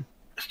 sorry.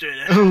 Let's do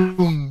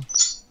it.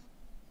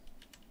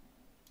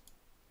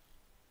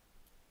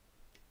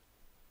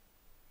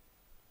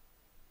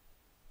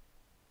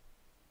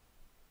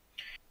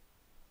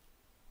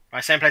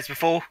 Right, same place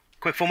before.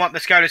 Quick form up.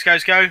 Let's go.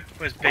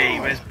 Where's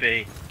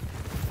B?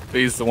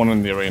 B's the one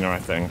in the arena, I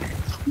think.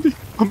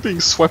 I'm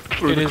being swept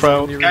through the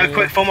crowd. Go,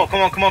 quick form up.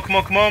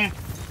 Come on.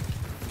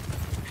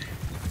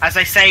 As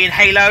they say in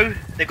Halo,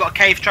 they've got a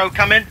cave troll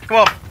coming. Come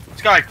on,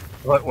 let's go.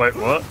 Wait,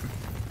 what?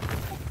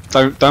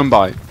 Don't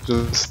bite.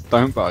 Just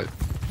don't bite.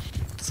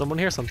 Did someone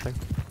hear something?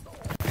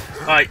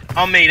 Right,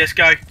 on me. Let's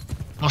go.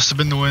 Must have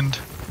been the wind.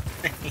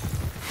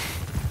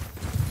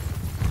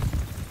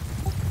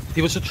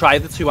 People should try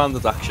the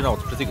two-handed action out.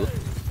 It's pretty good.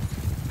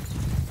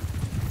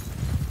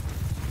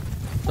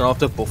 Don't have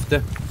to buff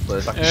it.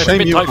 It's a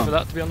bit tight for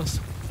that, to be honest.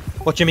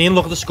 What do you mean?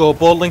 Look at the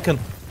scoreboard, Lincoln.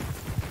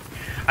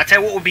 I tell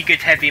you what would be good,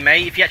 Heavy,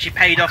 mate, if you actually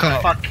paid off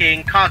a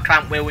fucking car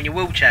clamp wheel in your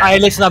wheelchair. Hey,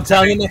 listen, I'm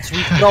telling you next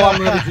week, bro. I'm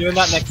going to be doing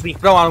that next week,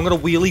 bro. I'm going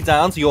to wheelie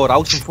down to your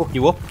house and fuck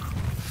you up.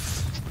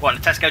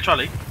 What, the Tesco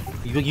trolley?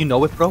 You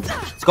know it, bro.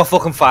 It's got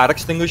fucking fire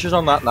extinguishers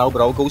on that now,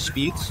 bro. Go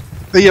speeds.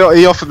 He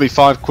offered me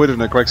 £5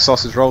 and a Greg's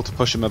sausage roll to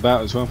push him about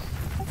as well.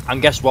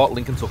 And guess what?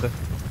 Lincoln took it.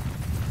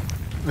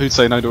 Who'd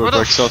say no to a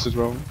Greg's sausage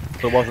roll?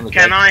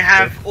 Can I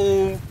have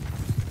all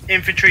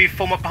infantry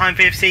form up behind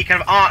VFC? Can I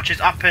have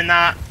archers up in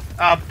that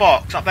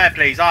box up there,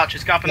 please?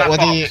 Archers, go up in that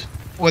box.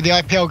 Where the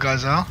IPL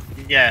guys are?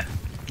 Yeah.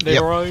 They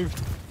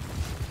arrived.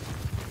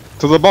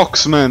 To the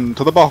box, men.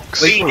 To the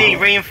box. BD,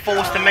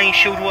 reinforce the main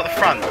shield wall at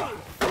the front.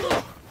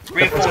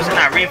 Reinforce it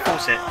now.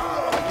 Reinforce it.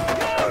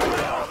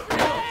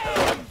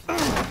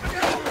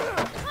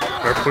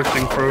 They're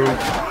pushing through.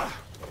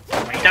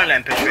 You don't let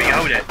him push through, you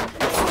hold it.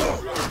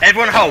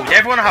 Everyone hold,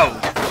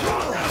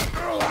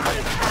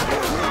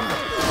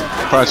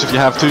 Crouch if you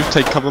have to,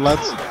 take cover,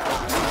 lads.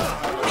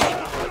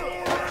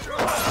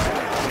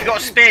 If you've got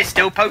a spear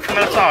still, poke from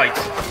both sides.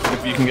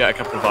 If you can get a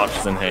couple of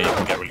archers in here, you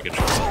can get really good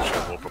shots on the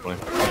shield wall, probably.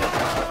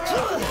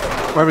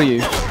 Where are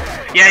you?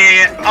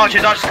 Yeah.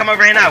 Archers, come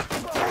over here now.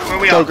 Where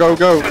we are. Go.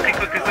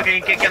 Quickly,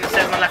 get the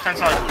stairs on the left hand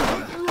side.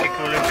 Okay,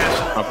 cool, Lucas.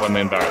 Up when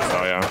main barracks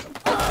are, yeah.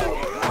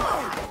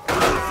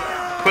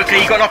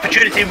 Quickly, you got an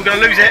opportunity, we're gonna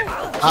lose it.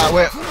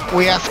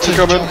 We have to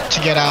jump to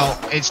get out.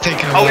 It's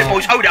taking a while. Hold it,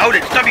 boys, hold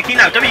it. W key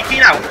now.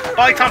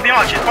 Buy time for the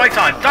archers, buy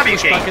time. W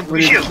key,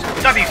 shield.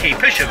 W key,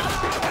 push them.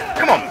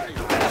 Come on.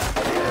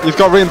 You've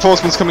got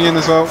reinforcements coming in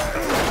as well.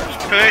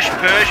 Push them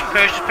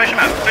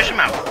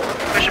out.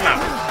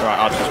 Right,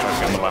 I'll just try to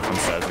get on the left hand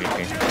side,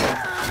 VP.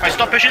 Right,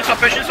 stop pushing,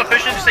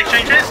 just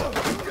exchange hits.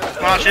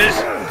 Archers,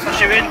 start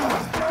shooting.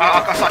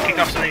 I'll start kicking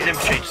off some of these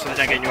infantry just so they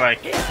don't get in your way.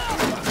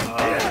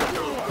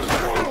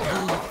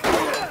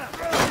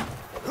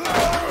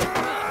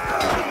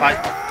 Right,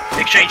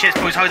 exchange hits,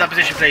 boys, hold that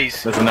position,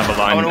 please. There's another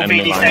line. I want all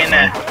VD staying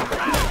there.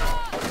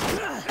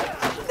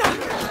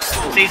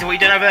 Caesar, what are you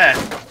doing over there?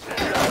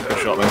 Good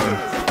shot, Lincoln.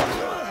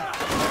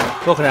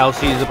 Fucking hell,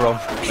 Caesar, bro.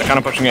 They're kind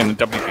of pushing in the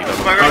WP.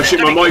 Oh shit,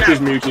 my mic is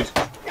muted.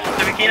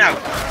 WP now.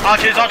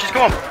 Archers,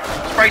 come on.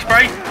 Spray.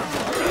 Spray.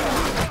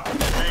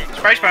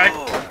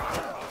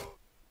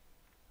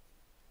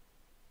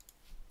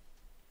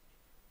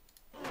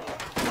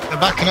 They're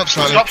backing up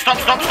slightly. Stop.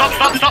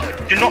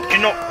 Do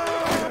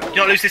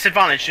not lose this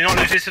advantage. Your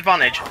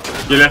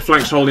left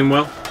flank's holding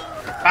well.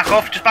 Back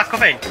off, just back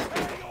off in.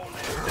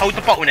 Hold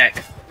the bottleneck.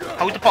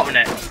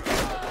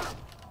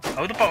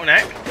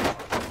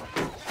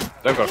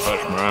 They've got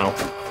first morale.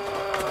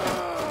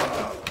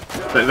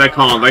 They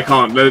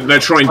can't. They're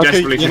trying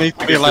desperately you need to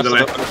to be get to left the of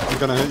left. it. I'm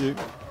gonna hit you.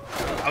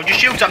 Hold your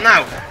shields up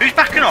now. Who's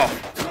backing off?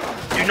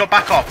 Do not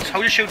back off. Just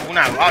hold your shield wall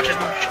now. Archers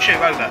will shoot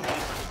over.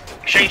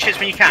 Exchange hits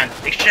when you can.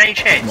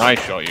 Exchange hits.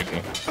 Nice shot,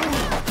 Yuki.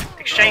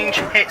 Exchange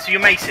hits with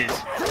your maces.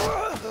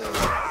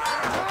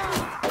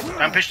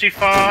 Don't push too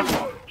far.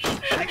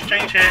 Just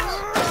exchange hits.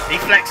 Be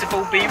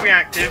flexible, be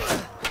reactive.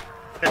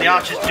 Let the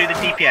archers do the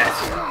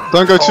DPS.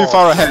 Don't go too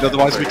far ahead,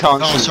 otherwise we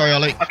can't shoot. Sorry,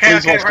 Ollie. Okay,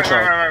 Please watch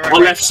control.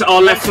 right. Our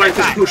left flank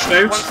is pushed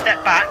out. One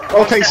step back.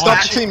 Okay,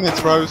 stop the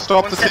teammates, bro.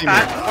 Stop the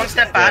teammates. One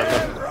step back.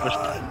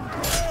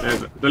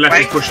 Yeah, the left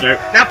is pushed out.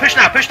 Now push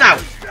now. They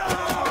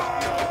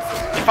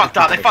fucked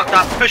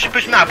up. Push him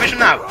now.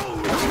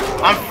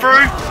 I'm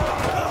through.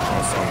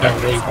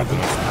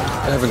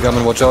 Everyone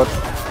coming, watch out.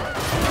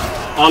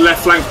 Our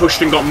left flank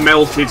pushed and got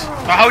melted.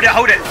 Oh, hold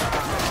it.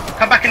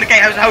 Come back in the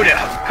gatehouse and hold it.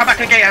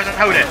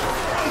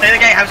 Stay in the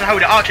gatehouse and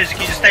hold it. Archers, can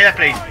you just stay there,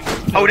 please?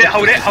 Hold it.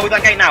 Hold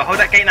that gate now.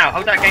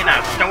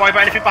 Don't worry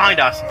about anything behind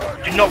us.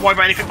 Do not worry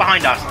about anything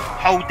behind us.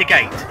 Hold the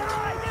gate.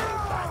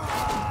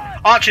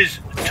 Archers,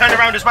 turn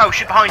around as well.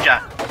 Shoot behind you.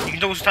 You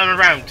can also turn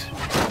around.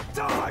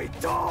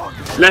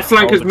 Left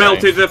flank has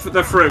melted. They're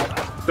through.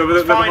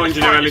 They're behind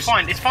you now, Ellis.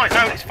 It's fine.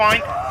 No, it's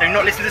fine. Do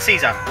not listen to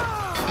Caesar.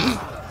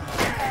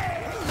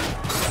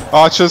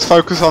 Archers,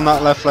 focus on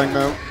that left flank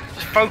now.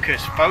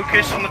 Focus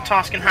on the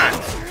task in hand.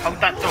 Hold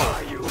that door.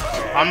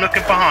 I'm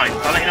looking behind.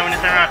 I'll let you know when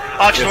it's around.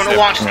 Archers, want to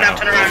watch now.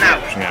 Turn around now.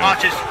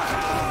 Archers,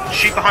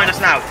 shoot behind us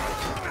now.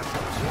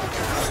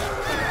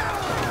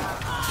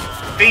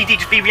 VD,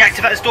 just be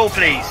reactive at this door,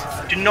 please.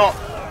 Do not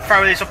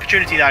throw this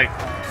opportunity, though.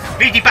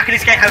 VD, back in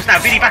this gatehouse now.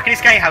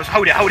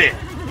 Hold it.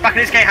 Back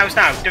in this gatehouse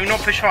now. Do not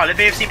push far. Let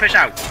VFC push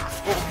out.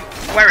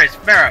 Where is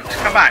Vera? Just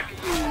come back.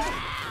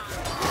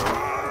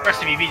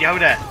 Rest of you, VD,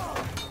 hold there.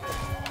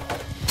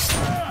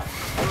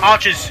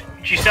 Archers,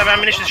 do you still have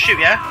ammunition to shoot,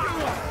 yeah?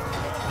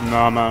 No,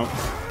 I'm out.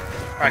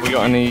 Have we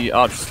got any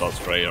archer slots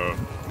free or?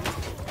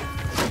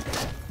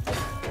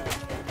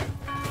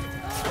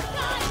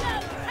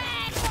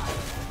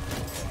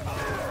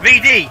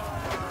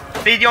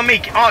 VD on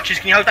me. Archers,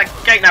 can you hold that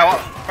gate now?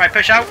 Right,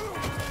 push out.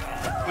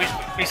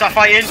 We start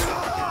fighting.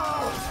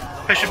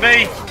 Push with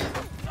me.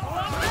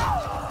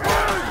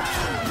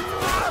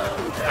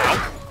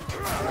 Ow.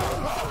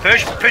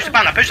 Push the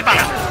banner.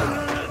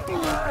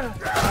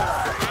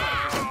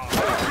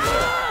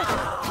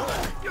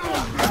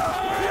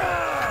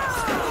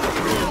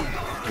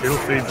 Kill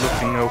feed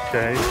looking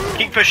okay.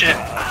 Keep pushing it.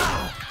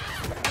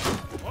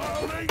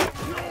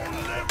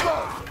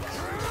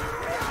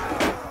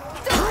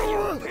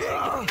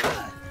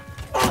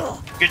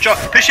 Good job.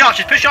 Push the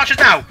archers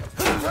now.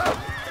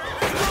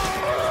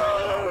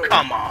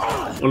 Come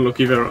on.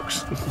 Unlucky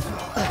Verox.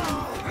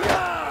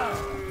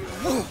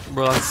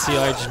 Bro, that's CI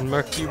just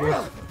murky, bro.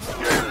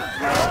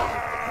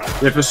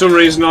 Yeah, for some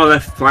reason our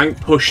left flank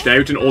pushed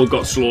out and all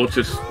got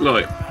slaughtered.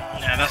 Like.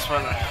 Yeah, that's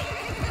what.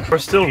 We're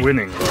still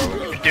winning, bro.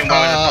 You're doing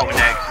well in the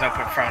next, they'll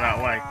put throwing that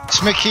away.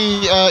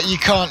 Smicky, you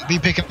can't be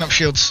picking up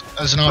shields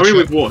as an I archer.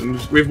 mean,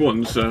 we've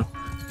won, so.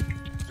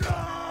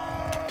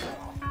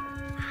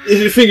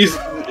 The thing is,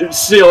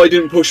 CI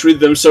didn't push with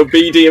them, so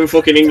BD and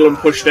fucking England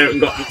pushed out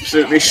and got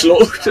absolutely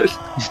slaughtered.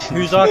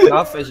 Who's our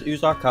cav?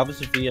 Who's our cav?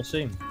 Is it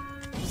VSC?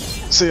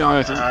 CI,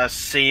 I think.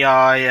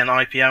 CI and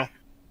IPL.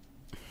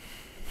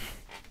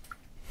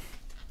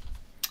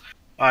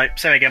 Alright,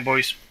 same again,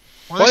 boys.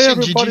 Well, they said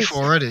GG4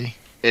 already.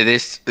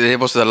 It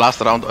was the last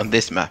round on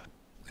this map.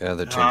 Yeah,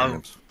 they're changing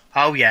it.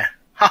 Oh yeah.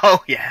 I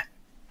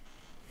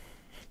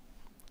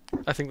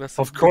think that's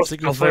of course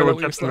because they were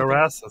getting their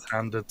asses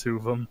handed to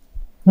them.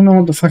 I don't know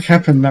what the fuck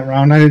happened that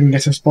round. I didn't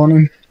get a spawn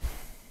in.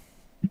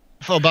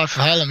 I felt bad for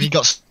Hallam. He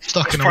got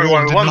stuck in a probably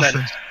wall and why we did won nothing.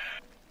 then.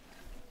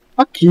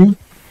 Fuck you.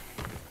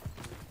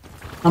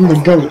 I'm the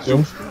goat,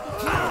 though.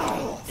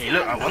 Yeah, you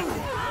look like one.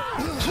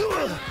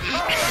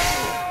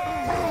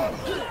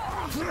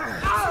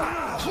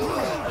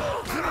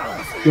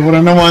 You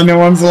wanna know why no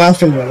one's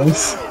laughing at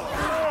us?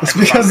 It's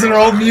because they're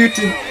all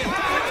muted.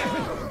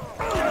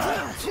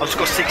 I've just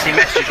got 60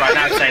 messages right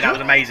now saying that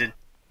was amazing.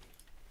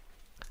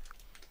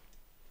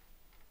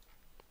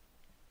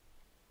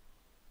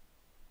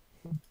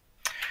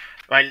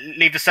 Right,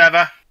 leave the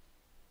server.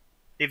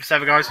 Leave the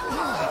server, guys.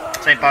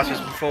 Same password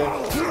as before.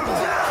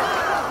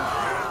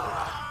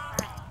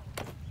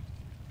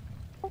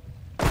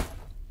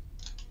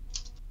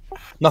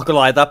 Not gonna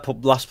lie,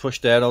 that last push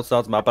there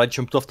outside the map, I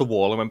jumped off the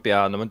wall and went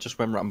behind them and just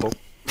went Rambo.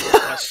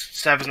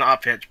 Server's not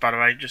up yet, by the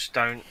way. Just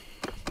don't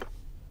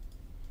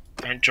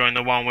join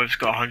the one with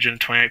got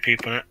 128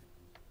 people in it.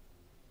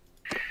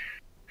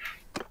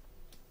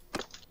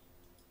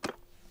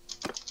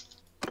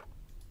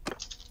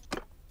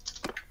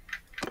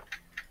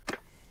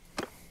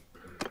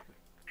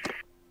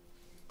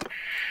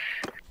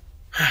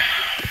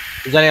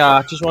 Is any?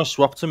 I just want to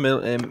swap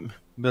to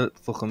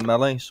fucking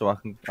melee so I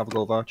can have a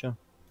go voucher.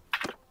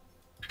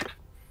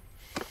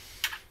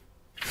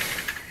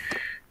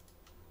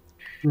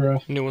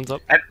 New one's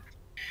up.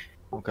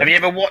 Okay. Have you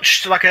ever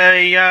watched like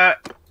a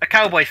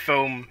cowboy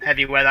film,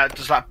 Heavy, where that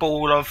does that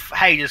ball of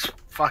hay just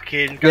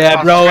fucking goes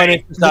past bro, the and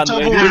screen? it's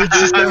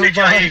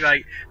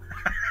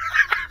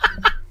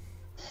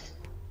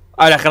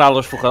I reckon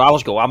I'll just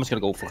go. I'm just gonna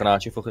go fucking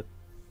Archie. Fuck it.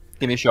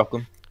 Give me a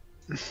shotgun.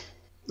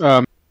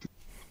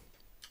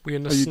 We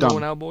in the snow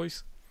now,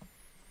 boys.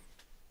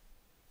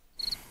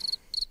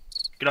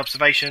 Good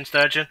observation,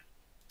 Sturgeon.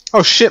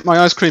 Oh shit, my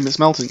ice cream is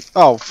melting.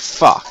 Oh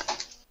fuck.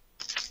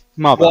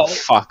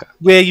 Motherfucker.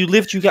 Where you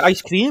lived, you get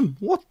ice cream?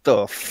 What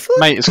the fuck?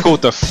 Mate, it's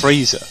called the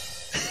freezer.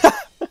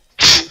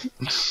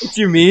 What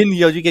do you mean?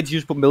 You get to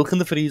just put milk in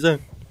the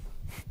freezer.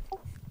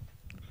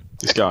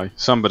 This guy.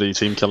 Somebody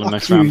team kill him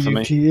next round for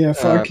me. Yeah,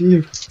 fuck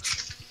you.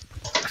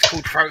 It's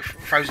called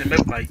frozen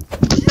milk, mate.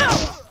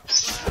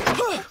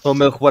 Or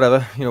milk,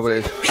 whatever. You know what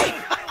it is.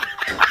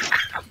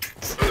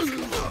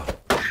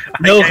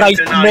 Milk ice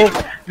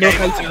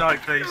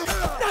tonight, please.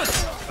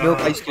 Milk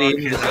ice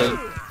cream. The same.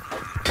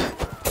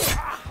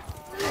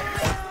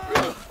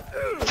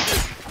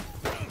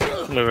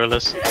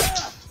 Mirrorless.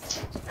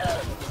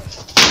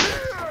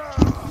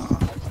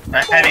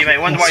 Heavy, mate.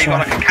 Wonder why you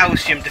got like a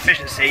calcium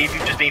deficiency if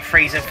you've just been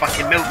freezing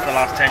fucking milk for the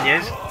last 10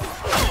 years.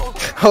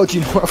 How do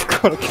you know I've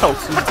got a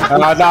calcium?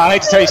 No, I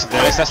hate to tell you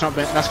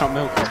something. That's not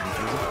milk.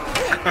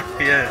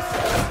 Yeah.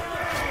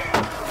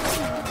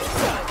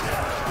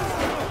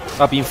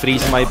 I've been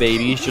freezing my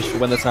babies just for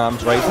when the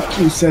time's right.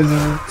 Who says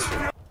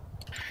that?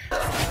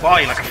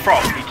 Why? Like a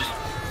frog? You just.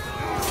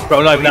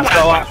 Bro, no,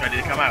 that's ready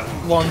to come out.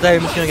 One day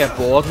I'm just gonna get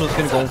bored and I'm just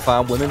gonna go and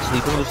find women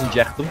sleeping and just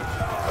inject them.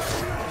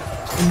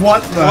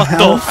 What the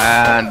hell?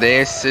 And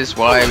this is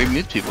why we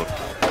mute people.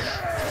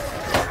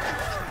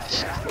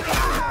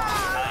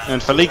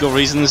 And for legal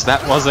reasons,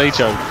 that was a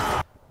joke.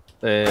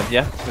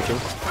 Yeah, a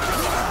joke.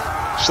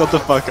 Shut the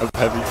fuck up,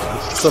 Heavy.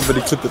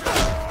 Somebody took the.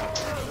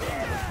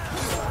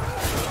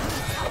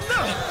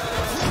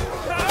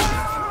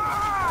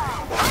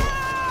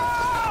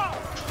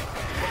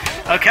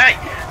 Okay,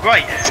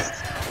 right.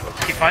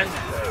 Keep fighting.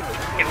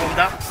 Get warmed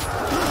up.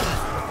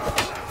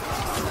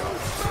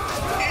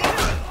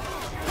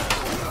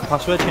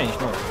 Password change,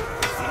 no.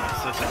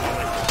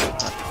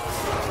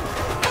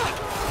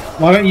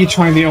 Why don't you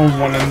try the old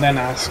one and then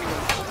ask?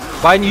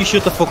 Why don't you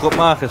shut the fuck up,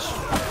 Marcus?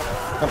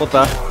 How about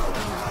that?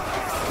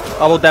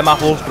 How about them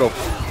apples, bro?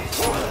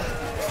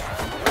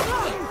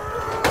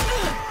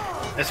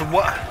 There's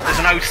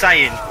an old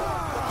saying.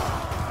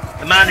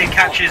 The man who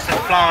catches the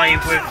fly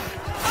with.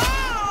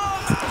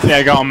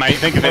 Yeah, go on, mate.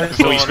 Think of it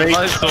before you speak.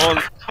 Are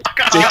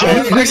you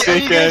gonna do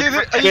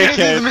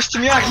the Mr.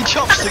 Miyagi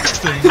chopsticks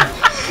thing?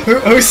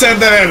 Who said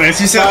that, Ernest?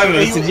 You said that,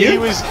 Ernest, did you? He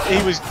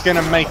was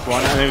gonna make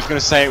one, and he was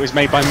gonna say it was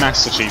made by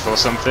Master Chief or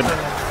something.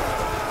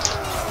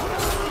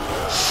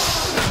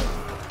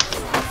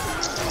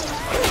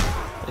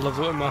 I love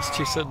what Master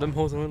Chief said them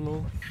hoes in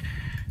law.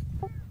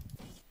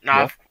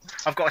 No,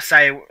 I've got a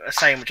saying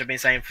which I've been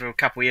saying for a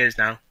couple of years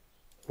now.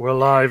 We're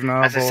live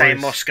now, As I boys. say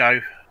in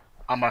Moscow,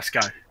 I must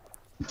go.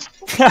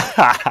 Don't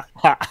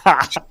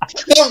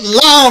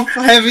laugh,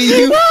 Heavy,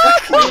 you.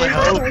 Wait,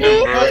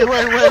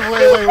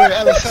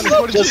 Ellis,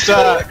 what did you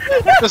say?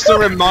 Just a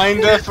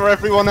reminder for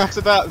everyone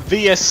after that,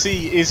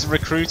 VSC is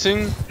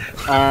recruiting,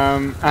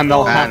 and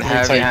they'll And happily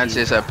Heavy take Hands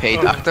you. is a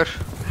paid actor.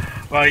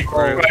 Right.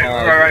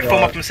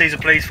 Form up from Caesar,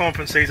 please. Form up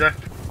from Caesar.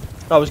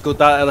 That was good,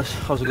 that Ellis.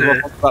 That was a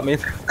good one. That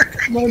mate.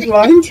 Am I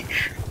blind?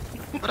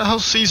 What the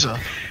hell's Caesar?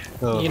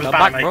 In the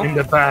back, bro. In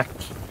the back.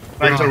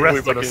 With the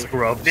rest of the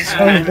scrubs.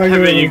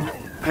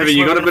 Heavy,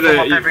 you got a bit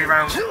of every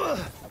round.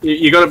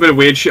 you got a bit of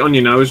weird shit on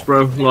your nose,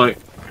 bro. Like.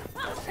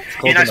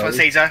 You know what,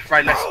 Caesar.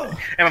 Right, let's.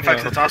 Everyone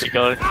focus on the task.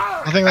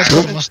 I think that's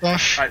called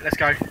moustache. Right, let's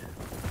go.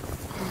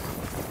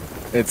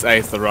 It's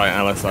A to the right,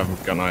 Alice.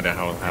 I've got no idea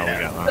how we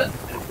get that.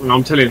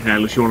 I'm telling you,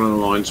 Hairless, you're on an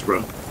alliance,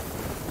 bro.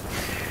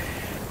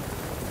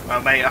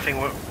 Well, mate, I think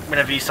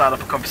whenever you start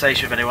up a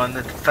conversation with anyone,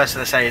 the first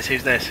thing they say is,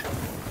 "Who's this?"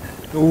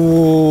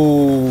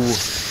 Ooh.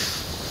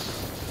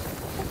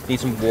 Need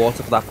some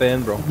water for that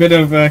burn, bro. Bit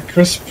of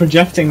Chris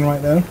projecting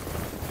right there.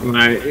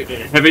 Mate,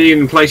 Heavy,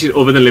 in places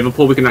other than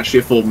Liverpool, we can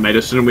actually afford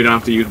medicine and we don't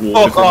have to use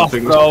water Fuck off,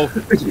 things. bro.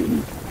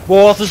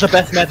 Water's the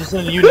best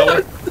medicine, you know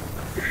it.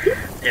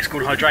 It's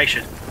called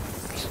hydration.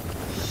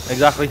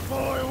 Exactly.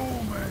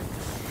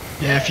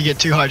 Yeah, if you get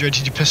too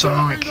hydrated, you piss on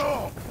Mike.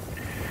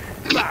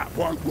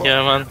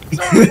 Yeah, man.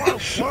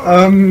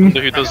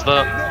 Wonder who does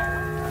that?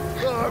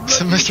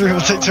 It's a mystery we'll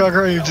take to our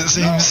graves, it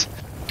seems.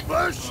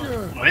 Well,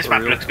 this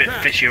map looks a bit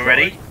fishy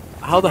already.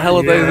 How the hell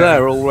are they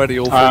there already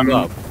all filled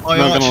up? I'm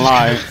not gonna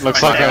lie,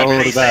 looks like they're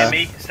already there.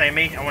 Stay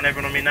me. I want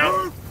everyone on me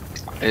now.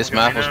 This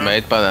map was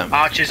made by them.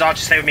 Archers,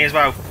 stay with me as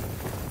well.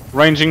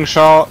 Ranging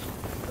shot.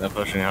 They're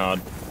pushing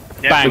hard.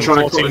 Yep. Bang,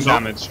 14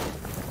 damage.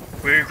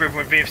 We're regrouping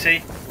with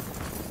VFC.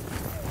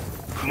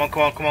 Come on,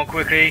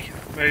 quickly.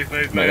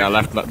 Move. Mate, our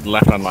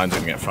left-hand line's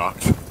gonna get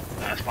fucked.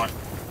 That's fine.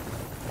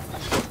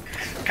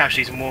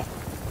 Casualties and more.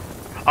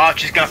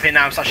 Archers, get up here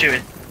now and start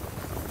shooting.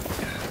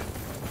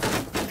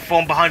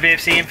 Form behind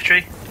VFC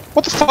infantry.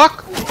 What the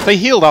fuck? They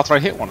healed after I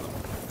hit one of them.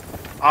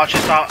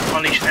 Archers start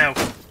unleashing hell.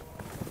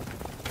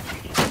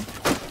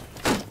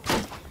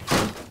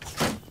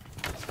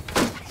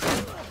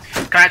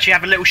 Can I actually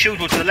have a little shield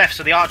wall to the left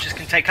so the archers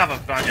can take cover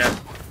behind you?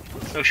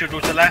 Little shield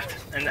wall to the left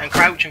and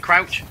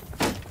crouch.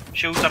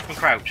 Shields up and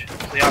crouch.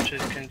 So the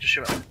archers can just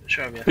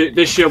show over you.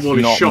 This shield wall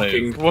is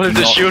shocking. What is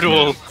the shield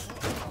wall?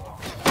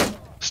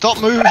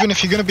 Stop moving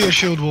if you're gonna be a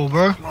shield wall,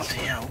 bro. Bloody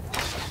hell.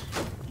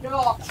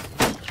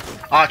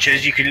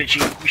 Archers, you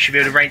should be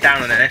able to rain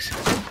down on this.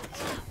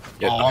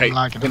 Yeah, oh, I'm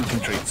lagging.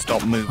 Infantry,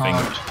 stop moving.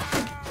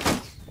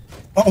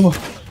 Oh.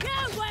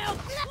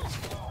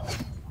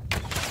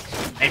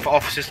 Aim for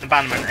officers and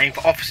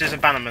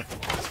bannermen.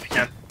 If you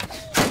can.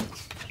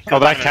 Oh,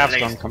 that cap's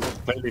gone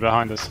completely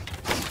behind us.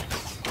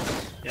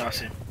 Yeah, I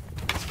see.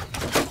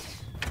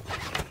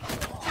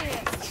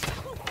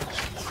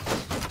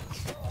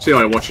 See how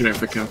I'm watching it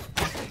for Cav.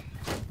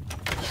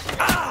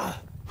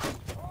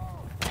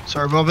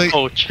 Sorry, Bobby.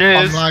 Oh,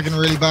 cheers. I'm lagging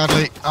really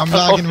badly.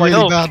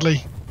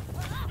 Badly.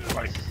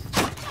 Right.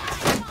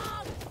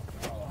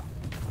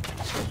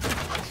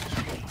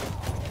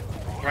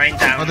 Rain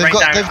down. Oh, they've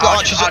got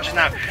archers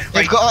now.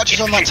 They've got archers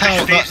on that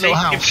tower, that little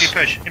house.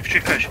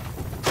 Infantry push.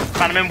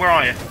 Bannerman, where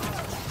are you?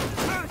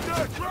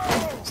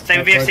 Stay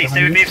with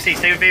VFC.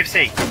 Stay with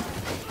VFC.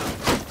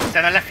 Stay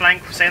on the left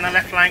flank.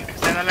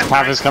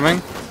 Cav is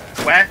coming.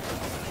 Where?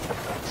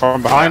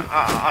 From behind.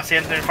 I see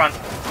anything in front.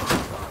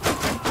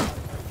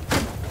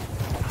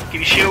 Give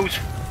your shields.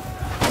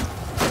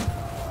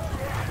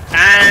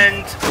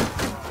 And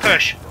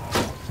push.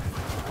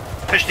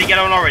 Push the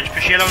yellow and orange.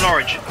 Yellow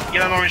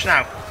and orange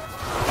now.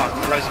 Fuck,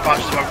 loads of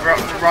archers to my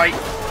right.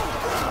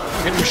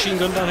 I'm getting machine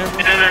gun down here.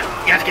 No.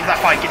 You have to get to that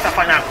fight. Get to that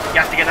fight now. You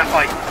have to get that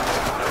fight.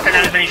 Take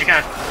down as many as you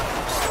can.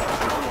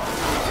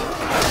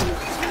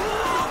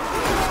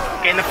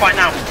 Get in the fight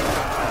now.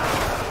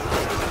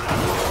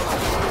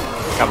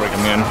 Cavalry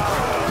coming in.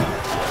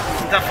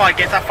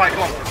 Get that fight,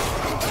 come on.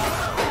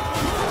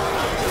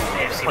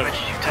 AFC, where did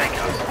you take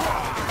us?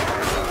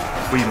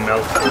 We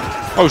melted.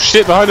 Oh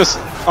shit, behind us!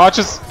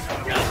 Archers!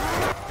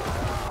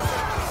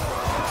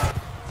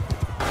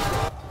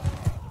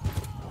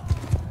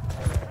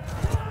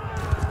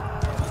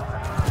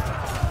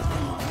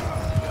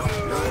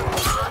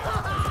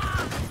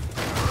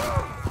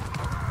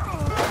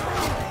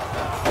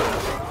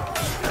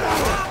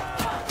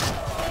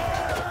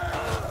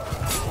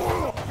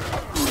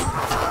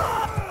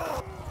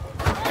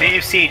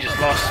 VFC just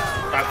lost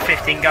about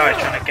 15 guys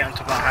trying to get on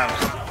top of that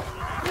house.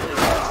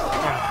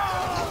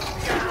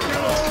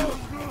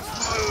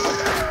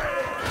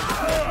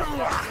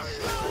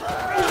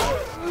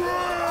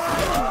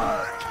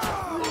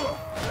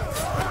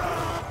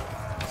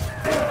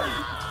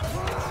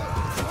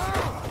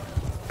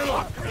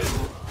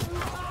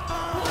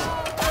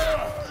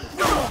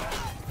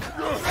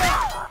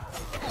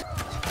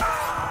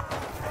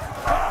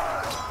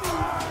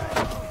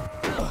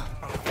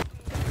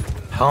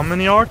 How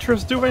many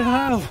archers do we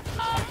have?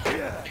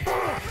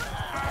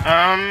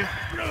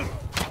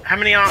 How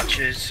many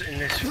archers in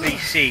this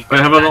VC? I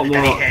have a lot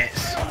more.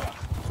 Hits?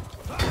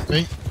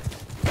 Me?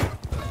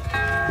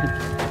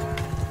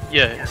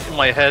 Yeah, in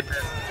my head.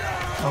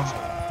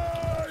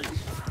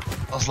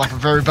 I was lagging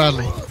very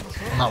badly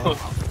on that one.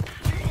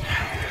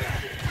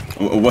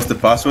 What's the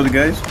password,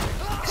 guys?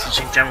 It's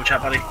in general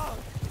chat, buddy.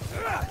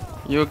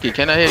 Yuki,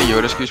 can I hear you?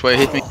 Excuse why you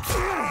hit me?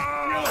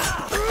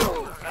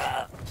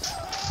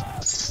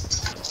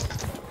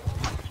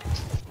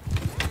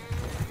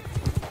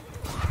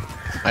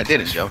 I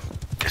didn't, Joe.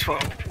 Guess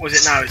what was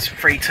it now? It's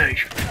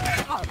 3-2.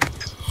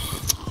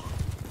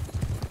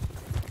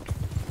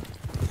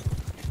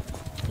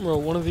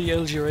 Well, one of the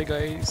LGRA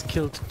guys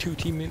killed two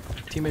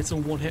teammates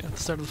in one hit at the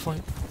start of the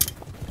fight.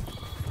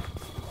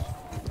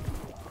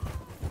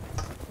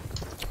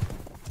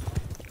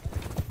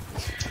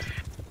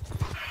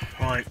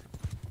 Right.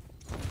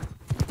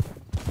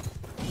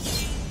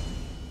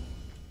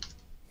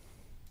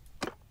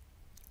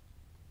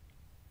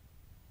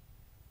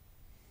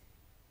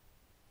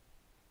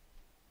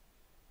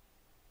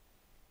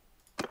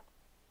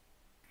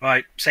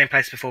 Right, same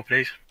place before,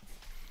 please.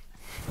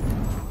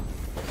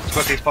 As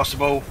quickly as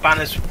possible.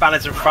 Banners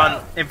in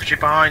front, infantry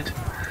behind.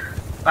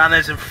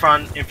 Banners in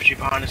front, infantry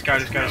behind. Let's go,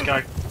 let's go, let's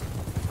go.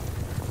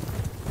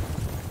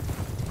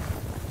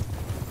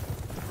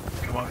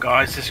 Come on,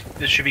 guys.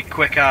 This should be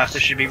quicker.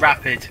 This should be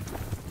rapid.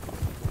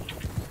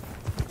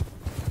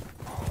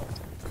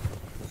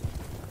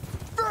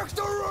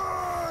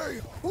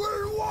 Victory! We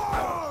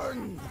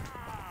won!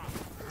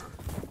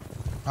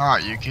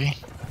 Alright, Yuki.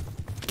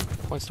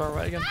 Might start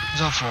right again. He's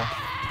on 4.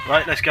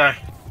 Right, let's go.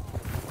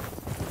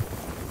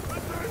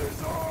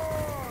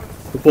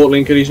 Report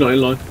Lincoln, he's not in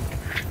line.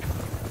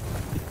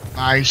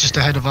 Ah, he's just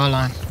ahead of our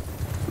line.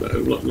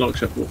 No, not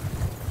acceptable.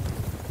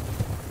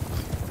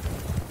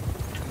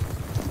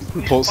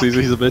 Report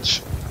Caesar, he's a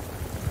bitch.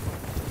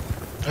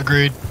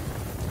 Agreed.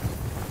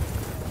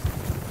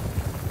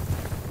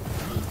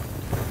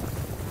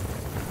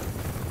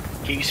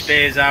 Keep your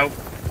spears out.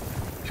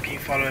 Just keep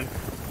following.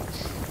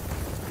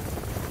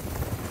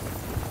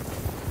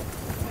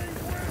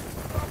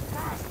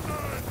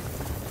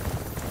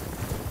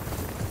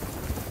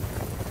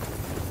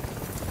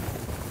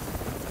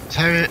 It's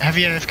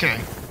heavy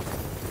AFK.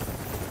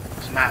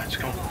 It's mad, it's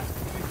gone.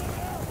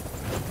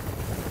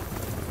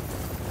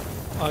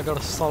 I got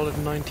a solid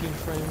 19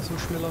 frames,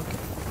 wish me luck.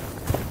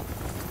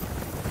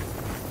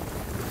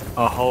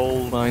 A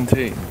whole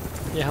 19.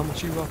 Yeah, how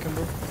much are you rocking,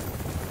 bro?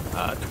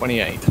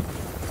 28.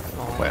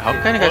 Wait, how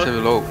can you guys have a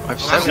low? I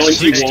have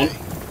 91.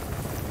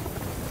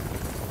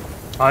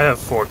 I have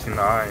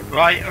 49.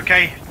 Right,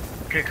 okay.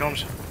 Here it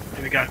comes.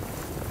 Here we go.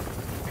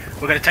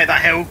 We're going to take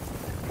that hill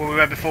where we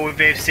were before with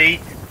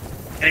VFC.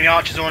 Enemy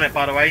archers are on it,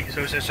 by the way, so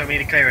we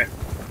need to clear it.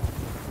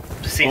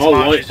 Just seen some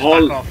archers, just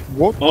back off.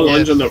 Our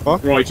lines on the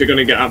right are going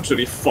to get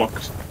absolutely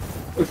fucked.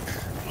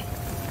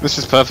 This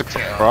is perfect for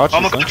archers.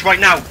 Oh my god, right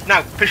now,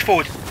 push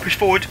forward, push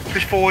forward,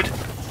 push forward.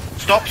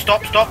 Stop,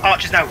 stop, stop,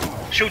 archers now.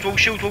 Shield wall,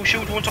 shield wall,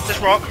 shield wall on top of this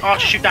rock,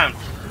 archers shoot down.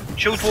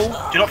 Shield wall,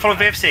 do not follow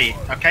VFC,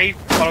 okay?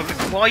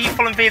 Why are you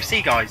following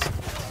VFC, guys?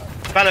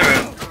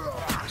 Valerum,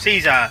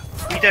 Caesar,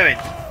 what are you doing?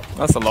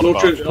 That's a lot of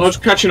archers. I was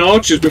catching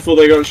archers before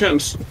they got a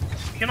chance.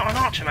 You're not an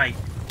archer, mate.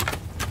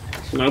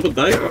 No, but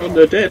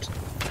they're dead.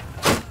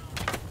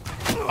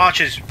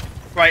 Archers.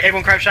 Right,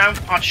 everyone crouch down.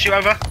 Archers shoot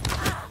over.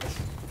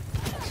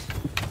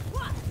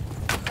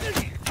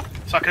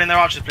 Sucking in their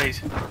archers,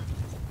 please.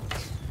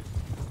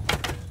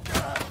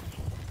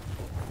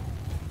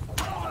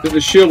 There's a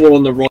shield wall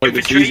on the right that's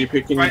Infantry. easy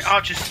picking. Right,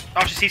 archers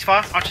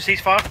ceasefire. Archers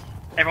ceasefire.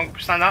 Everyone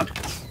stand up.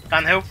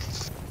 Down the hill.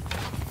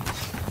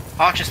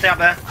 Archers stay up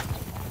there.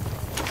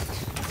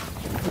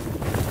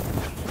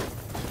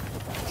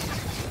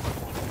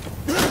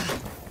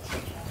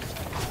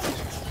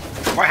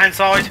 Right hand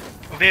side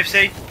of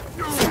VFC.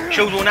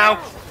 Shield wall now.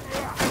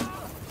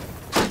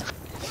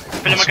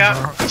 Fill in my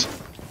gap.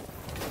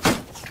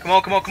 Come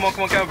on, come on, come on,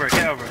 come on, get over it,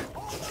 get over it.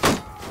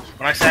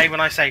 When I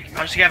say,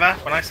 punch together.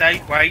 When I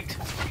say, wait.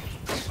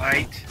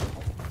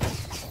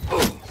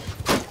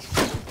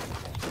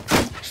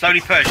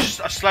 Slowly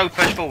push, a slow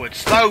push forward.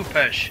 Slow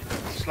push.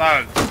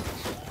 Slow.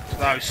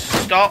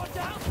 Stop.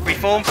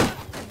 Reform.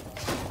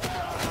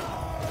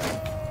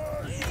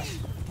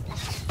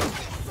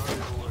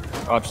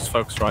 Archers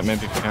focus right,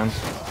 maybe if you can.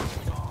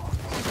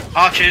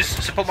 Archers,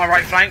 support my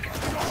right flank.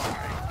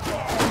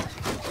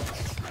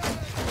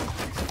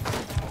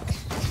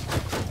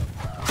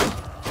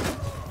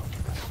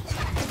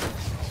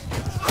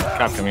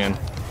 Cap coming in.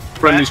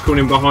 Friendly's coming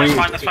in behind.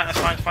 That's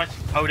fine.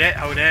 Hold it.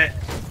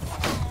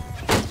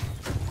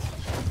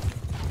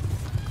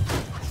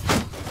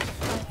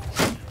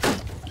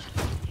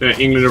 Yeah,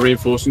 England are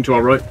reinforcing to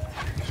our right.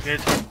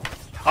 Good.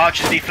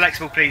 Archers, be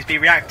flexible, please. Be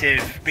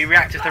reactive. Be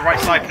reactive to the right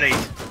side, please.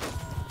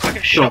 I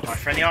get shot by a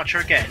friendly archer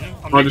again.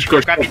 I just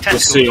got grab your shot by a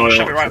tentacles and CI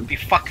shove it right archer. up your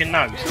fucking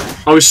nose.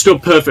 I was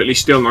stood perfectly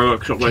still and I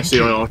got shot by a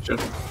CI archer.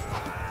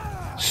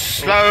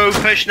 Slow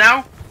push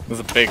now. There's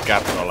a big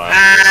gap to allow.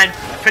 And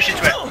push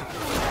into it.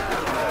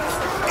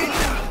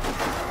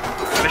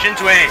 Push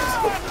into it.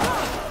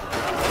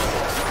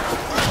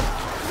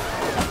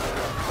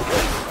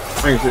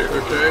 Thank you,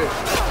 okay.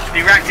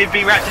 Be reactive,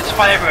 just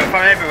fire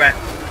everywhere.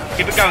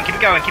 Keep it going. Make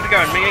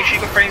sure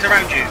you've got friends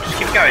around you. Just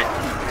keep it going.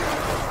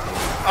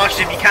 Archers,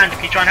 if you can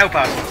try and help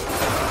us.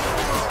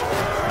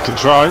 You can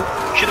try.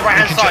 Shoot the right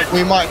hand side.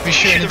 We might be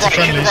shooting into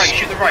friendlies.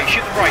 Shoot the right.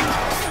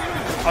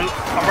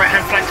 Our right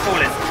hand flank's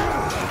falling.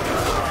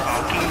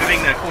 Oh, keep moving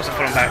there. Of course I'm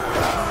falling back.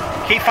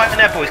 Keep fighting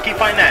there, boys. Keep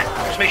fighting there.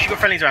 Just make sure you've got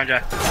friendlies around you.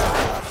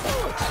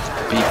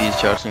 BP is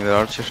charging the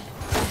archer.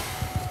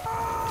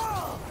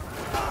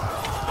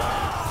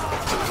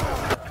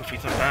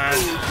 Confused, not bad.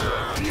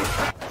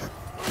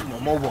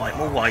 More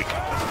white.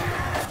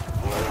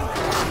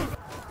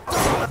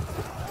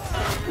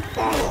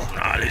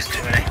 Ah, lose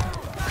too many.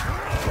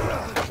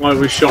 Well,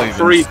 we shot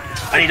 3.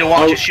 I need a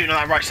archer shooting on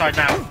that right side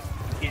now.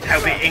 You need to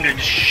help England.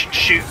 Just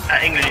shoot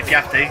at England if you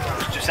have to.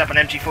 Just set up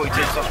an MG42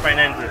 and start spraying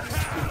England.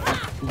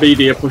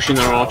 BD are pushing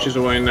their archers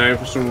away now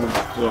for some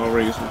bizarre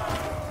reason.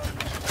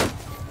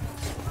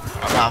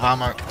 I'm out of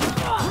ammo.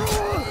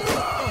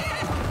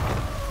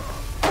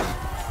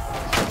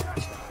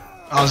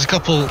 Oh, there's a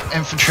couple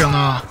infantry on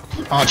our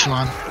archer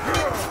line.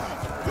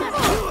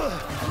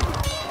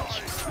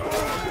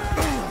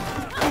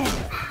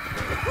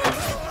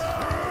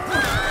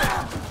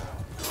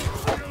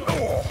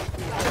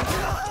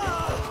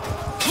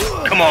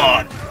 Come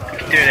on, we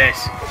can do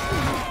this.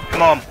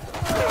 Come on.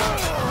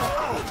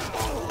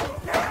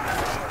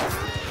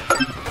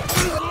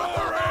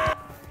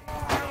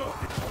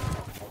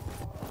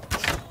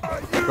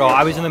 Bro,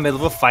 I was in the middle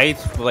of a fight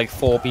with like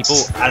 4 people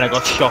and I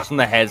got shot in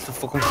the head for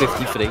fucking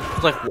 53. It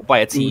was like by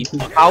a team.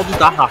 How did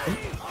that happen?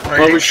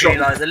 They're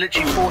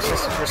literally forcing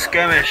us into a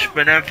skirmish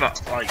whenever,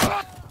 like,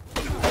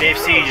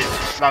 BFC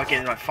just love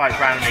getting like 5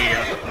 grand the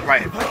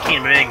right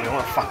Kingdom of England.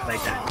 What the fuck are they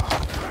doing?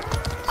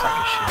 Suck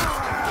of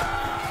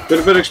shit. Bit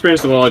of better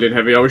experience than what I did,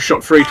 Heavy. I was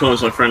shot 3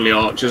 times by friendly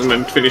archers and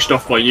then finished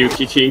off by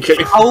Yuki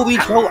Kinky. How are we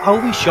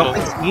shot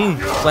the team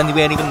when they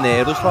weren't even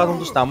there? I don't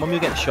understand when we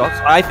were getting shots.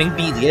 I think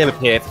BD were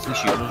perfectly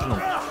shooting, you know.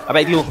 I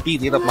bet if you look at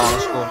BD, that man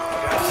score.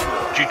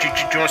 Do you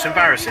know what's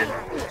embarrassing?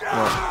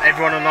 What?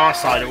 Everyone on our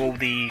side are all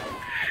the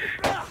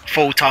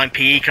full-time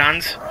PE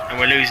clans, and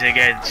we're losing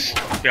against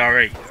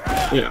BRE.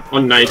 Yeah,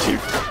 on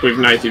native, with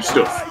native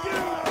stuff.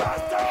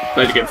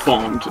 They get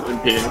farmed in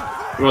PE.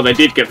 Well, they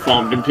did get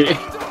farmed in PE.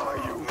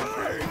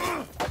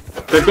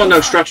 They've got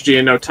no strategy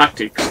and no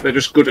tactics. They're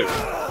just good at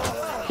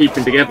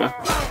keeping together.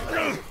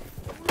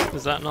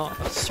 Is that not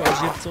a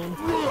strategy of its own?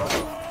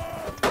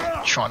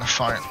 Trying to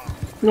fight.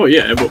 Oh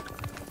yeah, but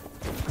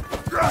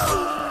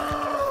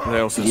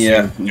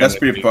yeah, that's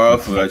pretty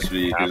powerful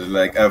actually. Because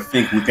like I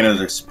think we can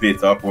just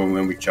split up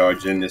when we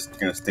charge in. Just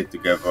kind of stick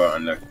together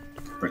and like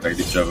protect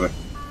each other.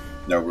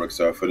 That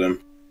works out for them.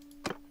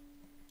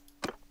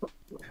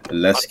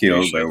 Less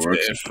skill, but it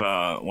works. If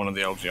one of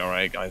the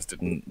LGRA guys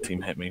didn't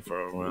team hit me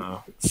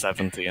for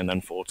 70 and then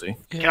 40.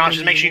 Can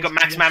archers make sure you got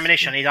maximum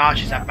ammunition? I need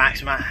archers to have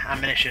maximum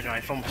ammunition,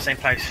 right? From the same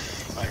place.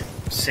 Right,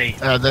 C.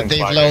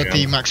 They've lowered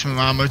the maximum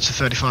ammo to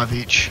 35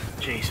 each.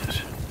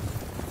 Jesus.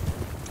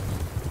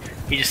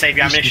 You just save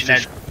your ammunition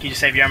then. You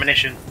just save your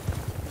ammunition.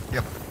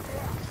 Yep.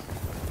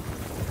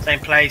 Same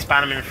place,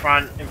 bannerman in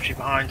front, infantry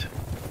behind.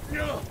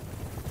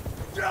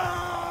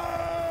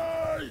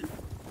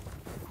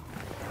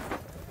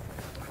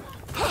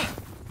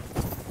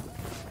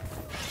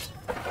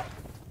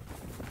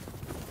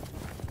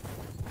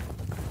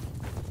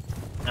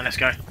 And let's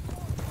go.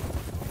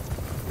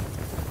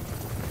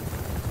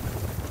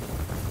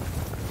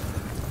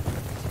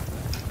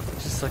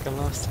 Just second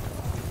last.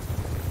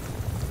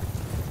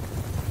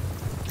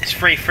 It's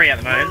 3-3 at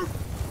the moment.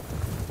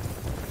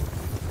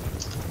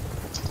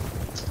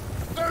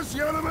 There's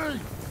the enemy!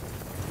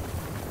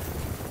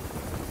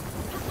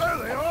 There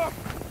they are!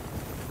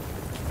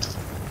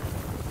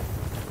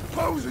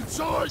 Foes in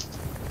sight!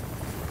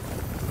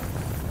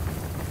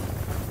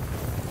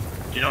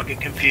 Do not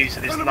get confused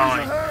with this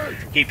line.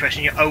 Keep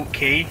pressing your alt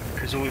key,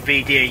 because all the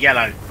VD are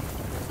yellow.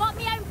 Got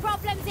me own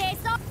problems here,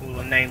 so All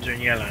the names are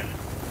in yellow.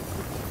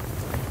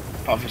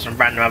 Apart from some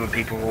random other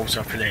people who are also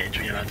affiliated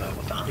with yellow.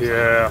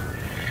 Yeah.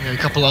 Yeah, a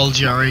couple of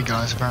LGRE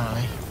guys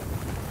apparently.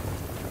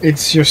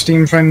 It's your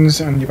Steam friends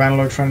and your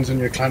Bannerlord friends and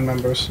your clan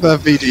members. They're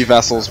VD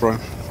vassals, bro.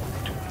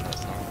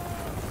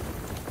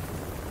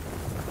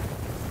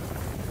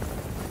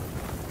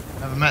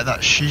 Never met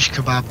that shish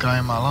kebab guy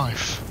in my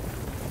life.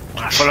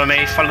 Follow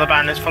me, follow the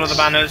banners, follow the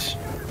banners.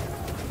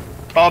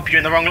 Bob, you're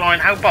in the wrong line.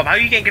 How, Bob, how are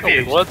you getting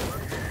confused? Oh, what?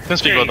 Don't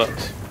speak about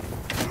that.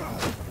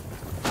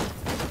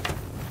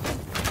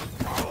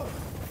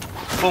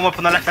 Form up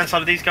on the left hand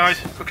side of these guys,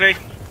 quickly.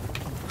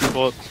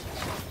 What?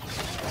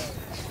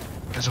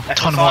 There's a Left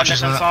ton of hand archers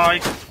side, there. left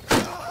hand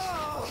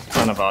side.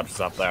 Ton of archers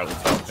up there at the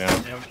top,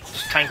 yeah.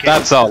 Just tank it.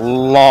 That's a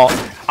lot.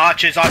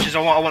 Archers, I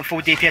want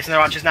full DPS in their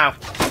archers now.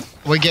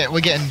 We're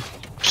getting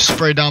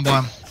sprayed down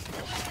by them.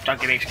 Don't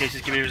give me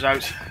excuses, give me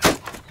results.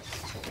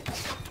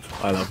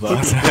 I love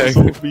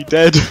that. Be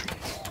dead.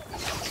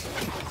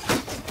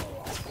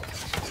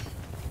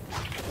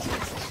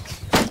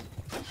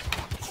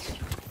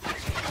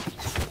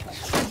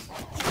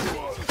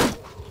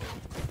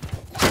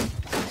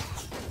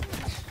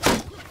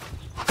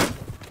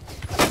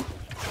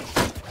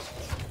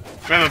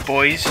 Remember,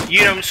 boys,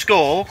 you don't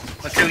score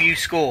until you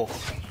score.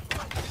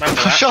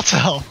 Remember that? Shut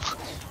up.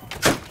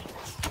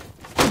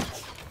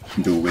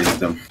 Do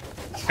wisdom.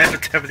 Never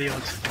tell the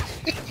odds.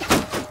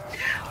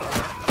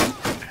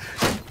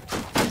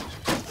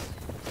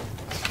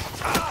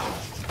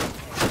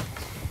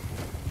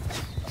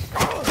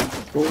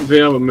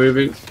 Yeah, we're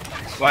moving.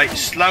 Right,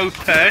 slow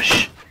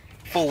push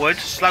forward,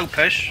 slow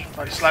push,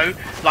 like slow,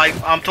 like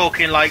I'm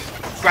talking like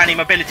granny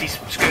mobility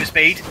scooter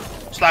speed,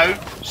 slow,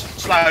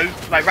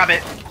 like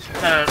rabbit,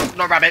 no,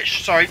 not rabbit,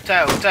 sorry,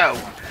 tail.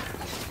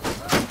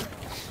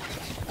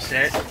 That's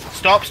it.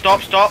 Stop,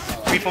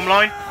 reform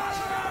line.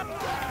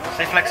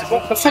 Stay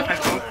flexible.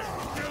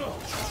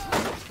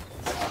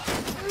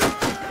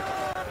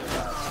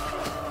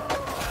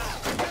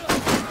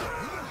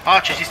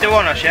 Archers, you still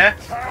on us, yeah?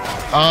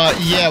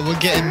 Yeah, we're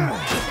getting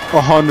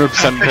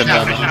 100% pinned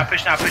down.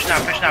 Push now. Push into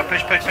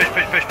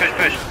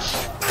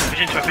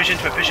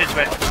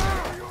it.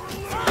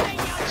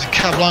 There's a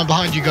cab line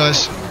behind you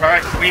guys.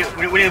 Right, we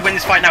need to win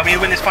this fight now.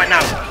 Win this fight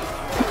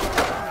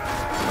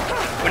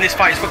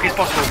as quickly as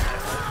possible.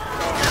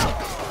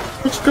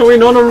 What's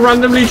going on? I'm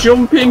randomly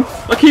jumping.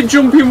 I keep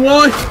jumping.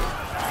 Why?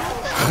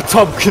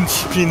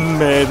 Tompkins been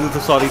made.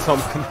 Sorry,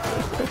 Tompkins.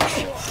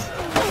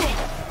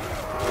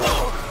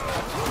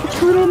 What's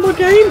going on in my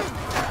game?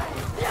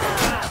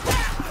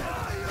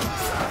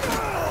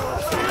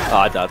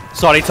 Ah, Dad.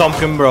 Sorry,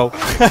 Tomkin, bro.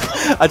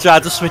 I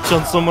tried to switch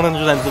on someone and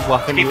just ended up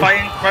whacking Keep you.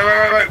 fighting.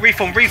 Right.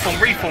 Reform.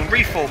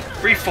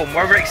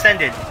 Where we're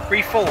extending.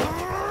 Reform.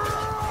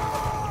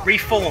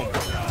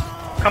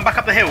 Come back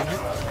up the hill.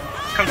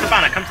 Come to the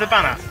banner.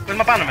 Where's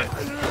my bannerman?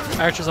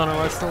 Archer's on our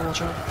right still,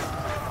 watch out.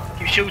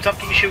 Keep your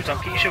shields up.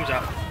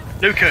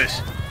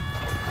 Lucas.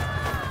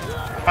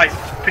 Right,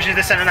 pushing to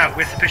the centre now.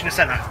 We have to push in the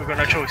centre. We've got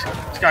no choice.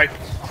 Let's go.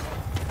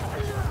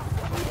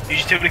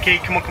 Use your utility key.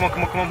 Come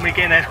on. We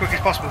get in there as quick as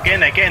possible. Get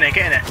in there. Get to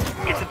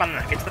the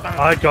banner.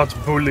 I got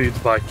bullied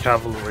by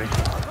cavalry.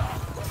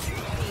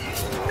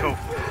 Cool.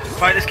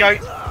 Right, let's go.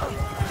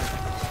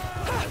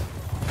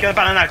 Get the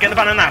banner now.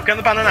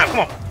 Come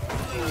on.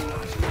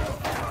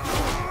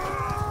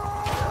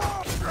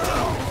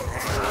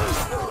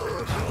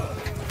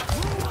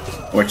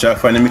 Watch out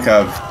for enemy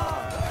cav.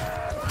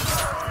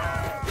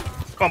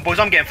 Come on, boys.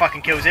 I'm getting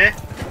fucking kills here.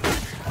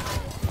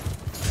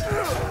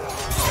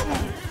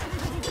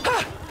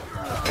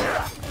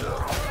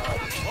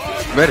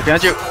 Where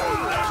behind you?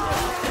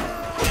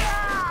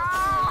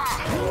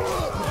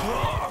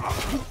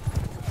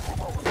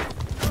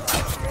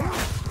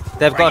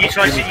 They've got.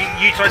 Utilize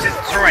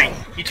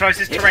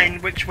this terrain,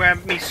 which where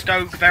me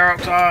Stoke,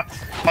 Verox are,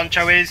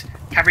 Poncho is.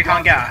 Cavalry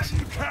can't get us.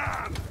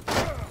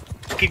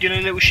 Just keep doing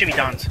a little shimmy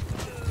dance.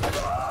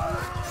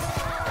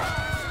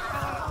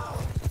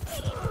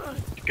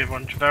 Good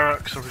one to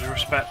Verox, I really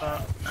respect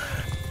that.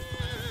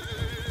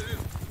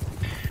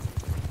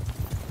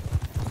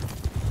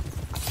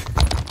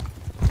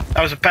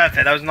 That was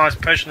perfect. That was a nice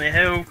push on the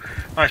hill.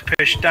 Nice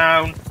push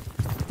down.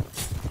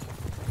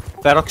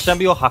 Verox, send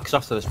me your hacks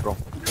after this, bro.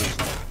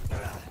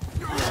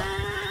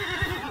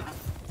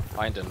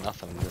 I ain't done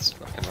nothing in this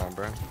fucking round,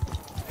 bro.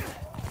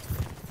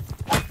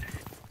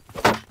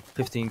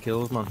 15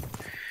 kills, man.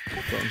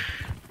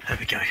 There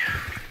we go.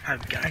 I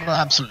got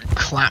absolutely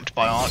clapped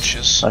by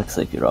archers. Looks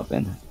like you're up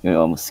in. You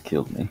almost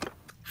killed me.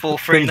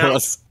 4-3 now.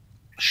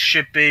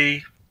 Should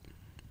be.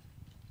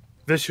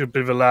 This should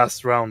be the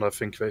last round, I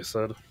think they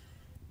said.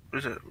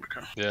 Is it?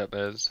 Okay. Yeah, it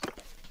is.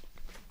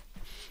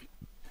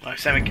 Right,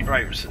 same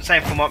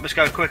format, let's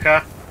go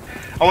quicker.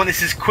 I want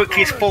this as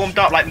quickly as formed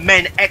up, like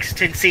men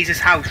exiting Caesar's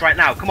house right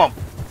now. Come on.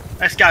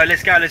 Let's go,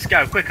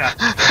 quicker.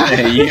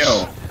 Hey,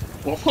 yo.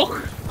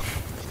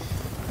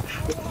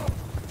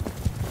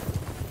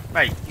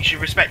 Mate, you should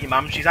respect your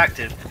mum, she's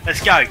active.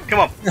 Let's go, come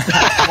on.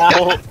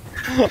 Oh,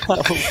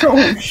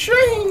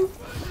 shame.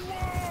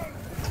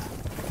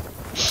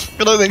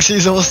 I don't think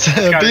Caesar wants to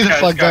be the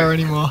flag bearer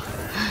anymore.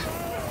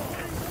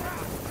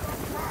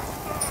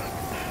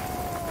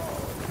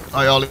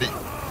 Oh, Ollie. We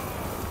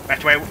have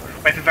to wait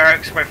for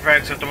Verox,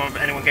 so I don't want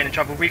anyone getting in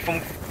trouble. Reform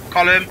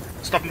column,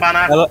 stop and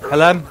banner.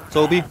 Helm,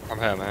 Toby. I'm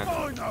here, man.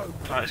 Alright,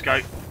 let's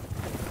go.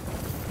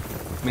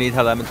 We need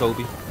Helm and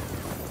Toby.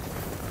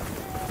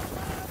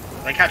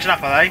 Are they catching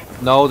up, are they?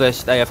 No, they're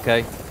AFK.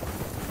 There's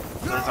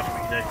nothing we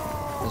can do.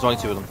 There's only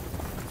 2 of them.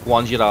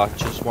 One's your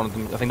archers, one of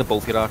them. I think they're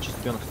both your archers,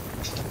 to be honest.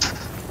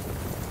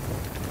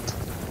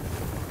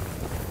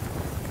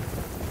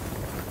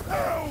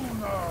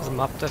 There's a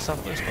map that's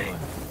up this, by the way.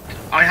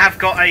 I have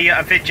got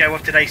a video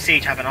of today's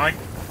siege, haven't I?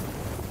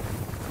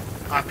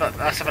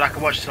 That's something I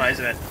can watch tonight,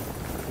 isn't it?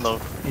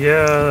 No.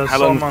 Yeah,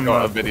 Helen's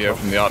got a video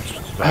from the archers.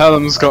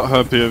 Helen's got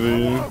her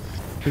POV.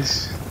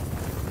 It's.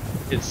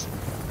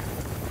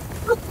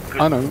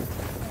 I know.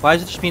 Why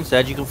is it just being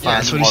said you can find? Yeah,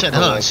 that's what he said.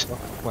 Hers.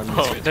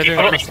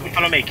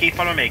 Keep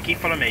follow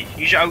me.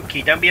 Use your oak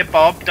key. Don't be a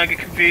bob. Don't get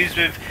confused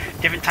with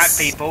different tag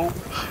people.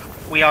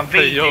 We are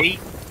VD.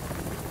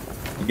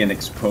 You're getting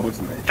exposed,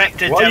 mate.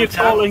 Vector Why Delta. are you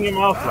calling him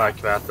out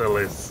like that,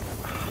 Ellis?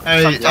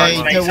 Hey,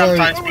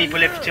 sometimes people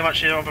live too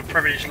much of a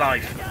privileged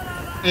life.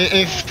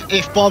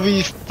 If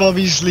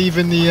Bobby's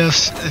leaving the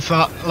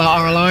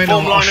our line,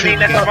 Form line of me,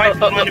 left to right.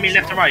 Form line of me,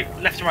 left to right.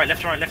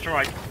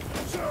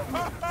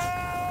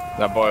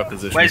 That boy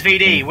opposition. Where's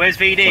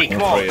VD?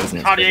 Come on. There's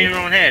hardly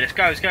anyone here. Let's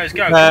go.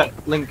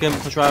 Lincoln,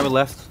 push right with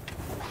left.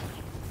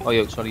 Oh,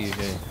 yo, sorry, you.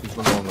 He's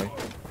going the wrong way.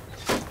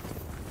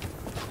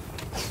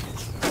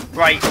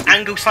 Right,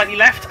 angle slightly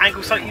left.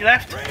 Angle. Come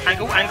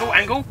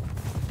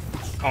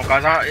on,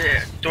 guys.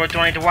 Do I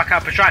need to whack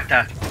out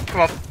protractor?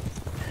 Come on.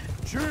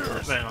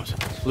 That's very nice.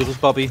 Lucas,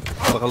 Bobby,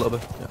 back a little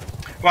bit. Yeah.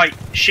 Right,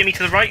 shimmy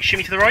to the right.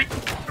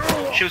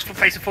 Shields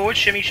facing forward.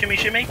 Shimmy.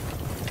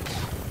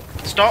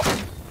 Stop.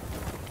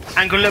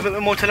 Angle a little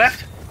bit more to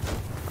left.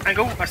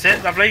 Angle. That's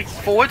it. Lovely.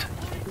 Forward.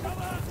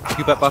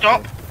 You back.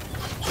 Stop.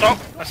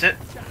 That's it.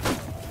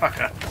 Fuck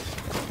her.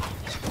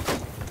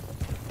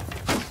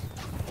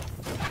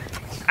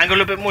 Angle a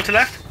little bit more to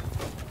left.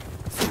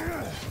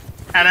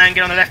 And then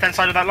get on the left hand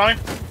side of that line.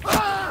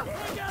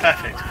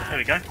 Perfect. There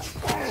we go.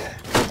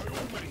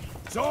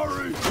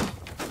 Sorry.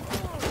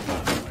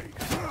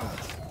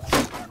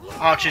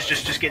 Archers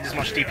just get as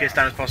much DPS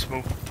down as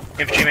possible.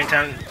 Infantry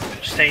maintain,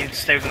 stay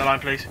within the line,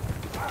 please.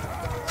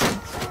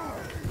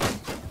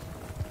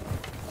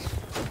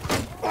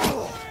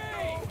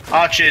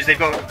 Archers, they've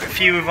got a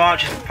few of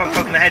archers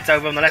poking their heads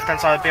over on the left hand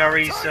side of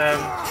BRE's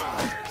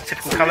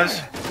typical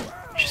colours.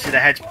 You should see their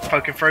heads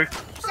poking through.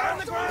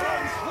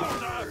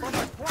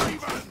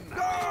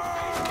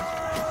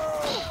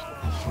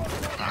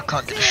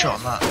 Can't get a shot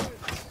on that.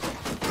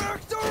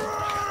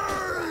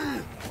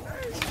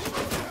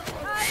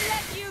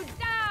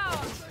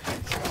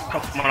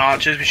 Come on,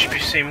 archers. We should be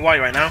seeing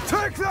white right now.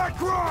 Take that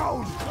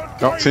ground.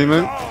 Got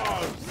teammate.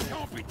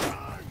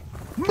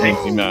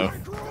 Thank you, no.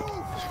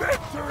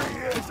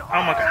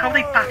 Oh my god, how are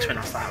they battering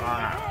us like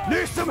that?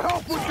 Need some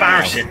help with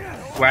Embarrassing.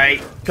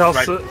 Wait. Gus,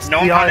 Right. No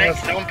one panic.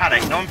 No one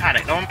panic. No one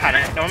panic. No one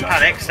panic. No one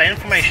panic. Stay in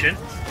formation.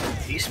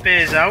 Get your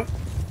spears out.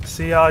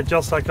 CI,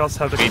 just like us,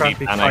 have the We crappy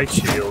need panic.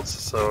 kite shields,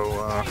 so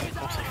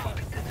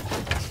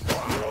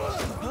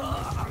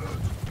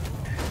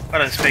Well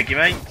done, Spiggy,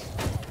 mate.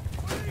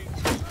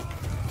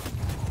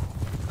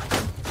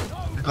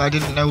 The guy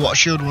didn't know what a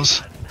shield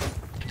was.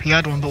 He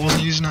had one, but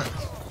wasn't using it.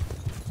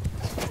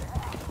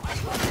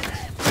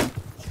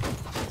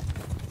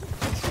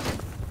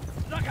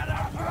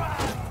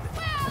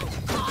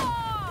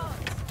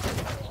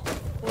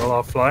 well,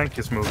 our flank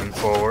is moving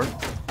forward.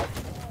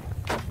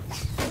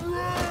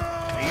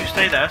 You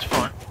stay there, that's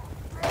fine.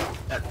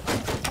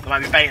 They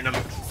might be baiting them.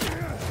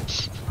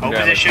 Hold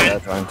Yeah, position. they're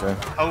trying to.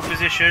 Hold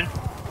position.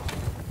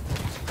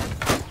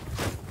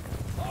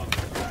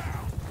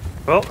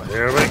 Well,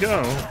 here we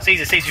go.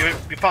 Caesar, you're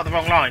part of the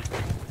wrong line.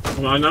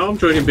 I know, I'm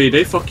joining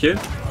BD, fuck you.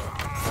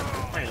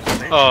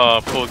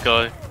 Oh, poor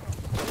guy.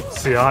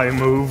 CI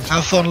moved.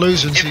 Have fun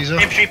losing, Caesar.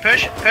 Infantry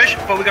push,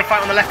 but we're gonna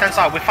fight on the left hand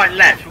side. We're fighting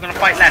left. We're gonna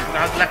fight left. We're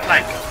gonna have the left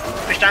flank.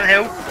 Push down the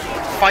hill.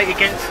 Fight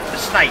against the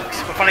snakes.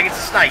 We're fighting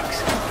against the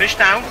snakes. Push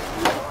down.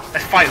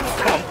 Let's fight them.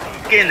 Come on.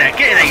 Get in there, you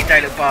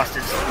dirty little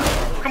bastards.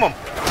 Come on.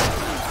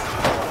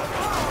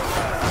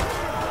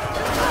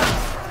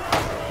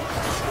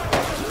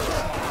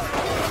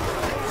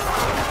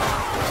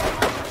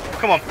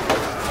 Come on.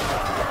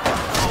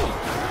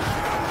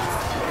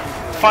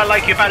 Fight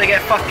like you're about to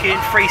get fucking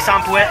free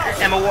sample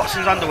Emma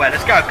Watson's underwear.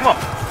 Let's go, come on.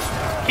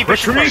 Keep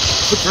pushing through.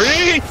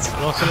 Retreat!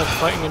 Not enough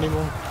fighting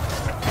anymore.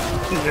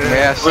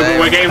 Yeah,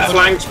 We're getting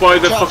flanked by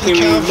the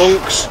fucking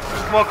monks.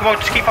 Come on,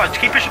 just keep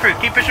pushing through,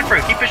 keep pushing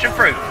through.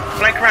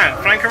 Flank around,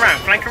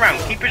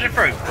 keep pushing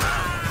through.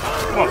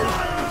 Come on.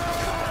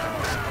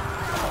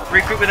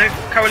 Regroup with the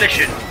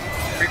coalition.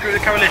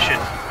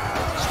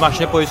 Smash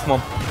it, boys,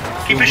 come on.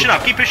 Keep pushing up,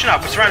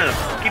 we're surrounding them.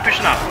 Keep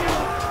pushing up.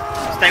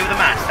 Stay with the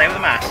mass.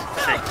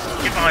 That's it.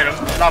 Get behind them.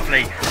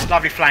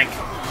 Lovely flank.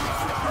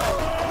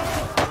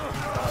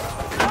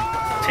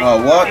 Oh,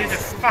 what? Dude,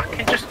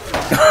 fucking just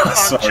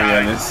Sorry,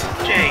 Alice.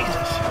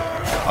 Jesus.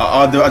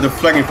 I'll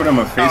flag in front of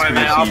my face Sorry, because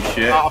mate, I see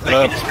shit. I'll make you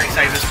the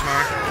screensavers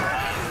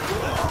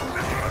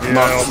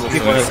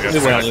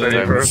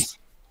tomorrow.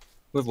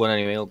 We've won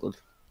anyway, all good.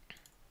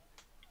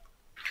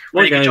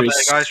 My Really good game job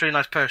is there, guys. Really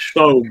nice push.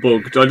 so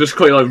bugged. I just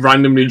quite like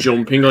randomly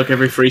jumping like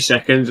every 3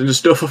 seconds and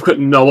stuff. I've got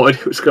no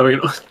idea what's going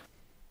on.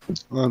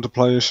 And a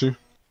play issue.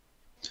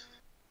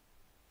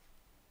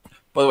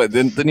 By the way,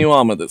 the new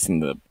armor that's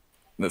in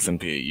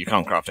PE, you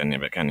can't craft any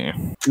of it, can you?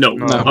 No.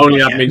 Only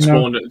admin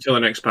spawned until the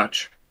next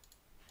patch.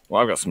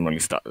 Well, I've got some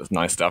really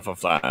nice stuff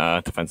off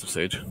that defensive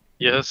siege.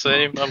 Yeah,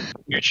 same. I'm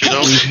Gucci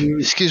though.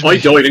 Excuse me. I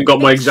died and got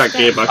my exact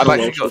gear back.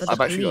 I've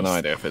actually got no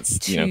idea if it's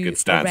good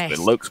stats, but it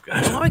looks good.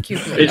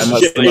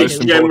 It's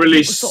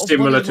generally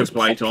similar to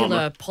plate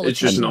armor. It's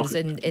just not.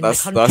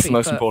 That's the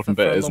most important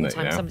bit, isn't it?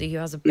 Yeah. Somebody who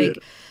has a big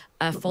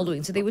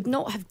following, so they would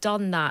not have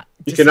done that.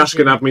 You can ask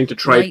an admin to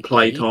trade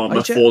plate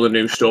armor for the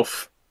new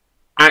stuff.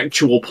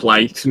 Actual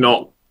plate,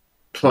 not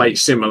plate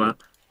similar.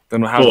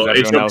 Then how does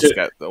everyone else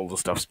get all the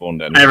stuff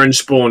spawned in? Aaron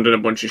spawned in a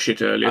bunch of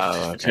shit earlier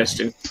for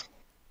testing.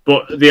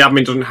 But the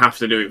admin doesn't have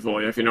to do it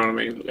for you, if you know what I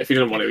mean. If you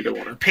don't want it, you don't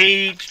want it.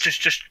 P,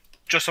 just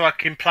so I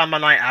can plan my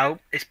night out,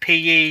 is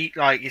PE,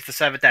 like, is the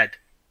server dead?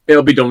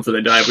 It'll be done for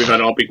the day. We've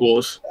had our big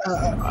wars.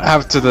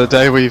 After the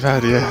day we've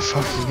had, yeah,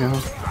 fucking hell.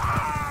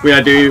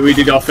 We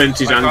did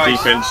offences and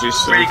defences.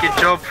 So. Really good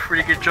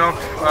job.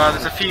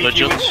 There's a few of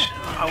you which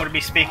I'm going to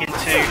be speaking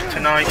to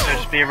tonight, so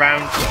just be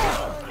around.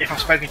 If I've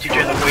spoken to you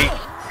during the week,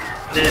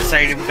 I didn't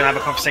say we're going to have a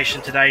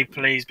conversation today,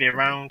 please be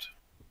around.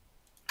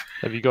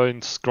 Have you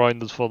guys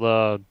grinded for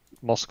the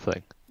mosque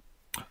thing?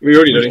 We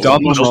already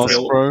done the mosque,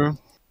 bro.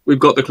 We've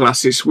got the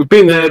classes. We've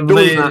been there, done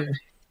that.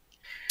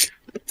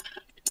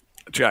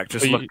 Jack,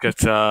 just look at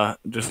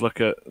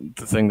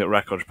the thing that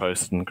Record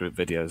posted in group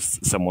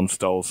videos. Someone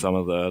stole some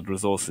of the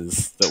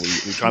resources that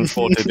we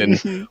transported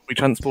in. We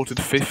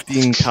transported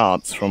 15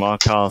 carts from our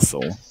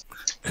castle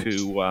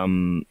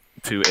to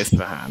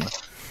Isfahan,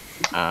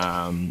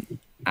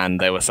 and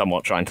they were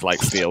somewhat trying to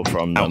steal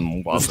from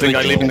them whilst they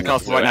were leaving the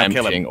castle right now,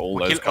 emptying all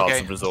those carts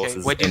of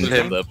resources into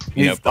the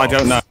I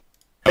don't know.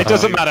 It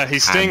doesn't matter.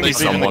 He's leaving the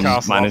someone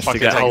castle. managed to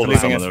get hold of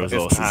some of the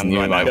resources, and you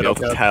might be able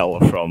to tell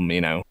from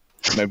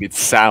maybe the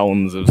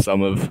sounds of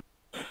some of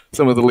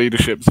the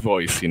leadership's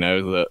voice,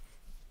 that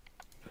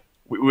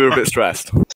we were a bit stressed.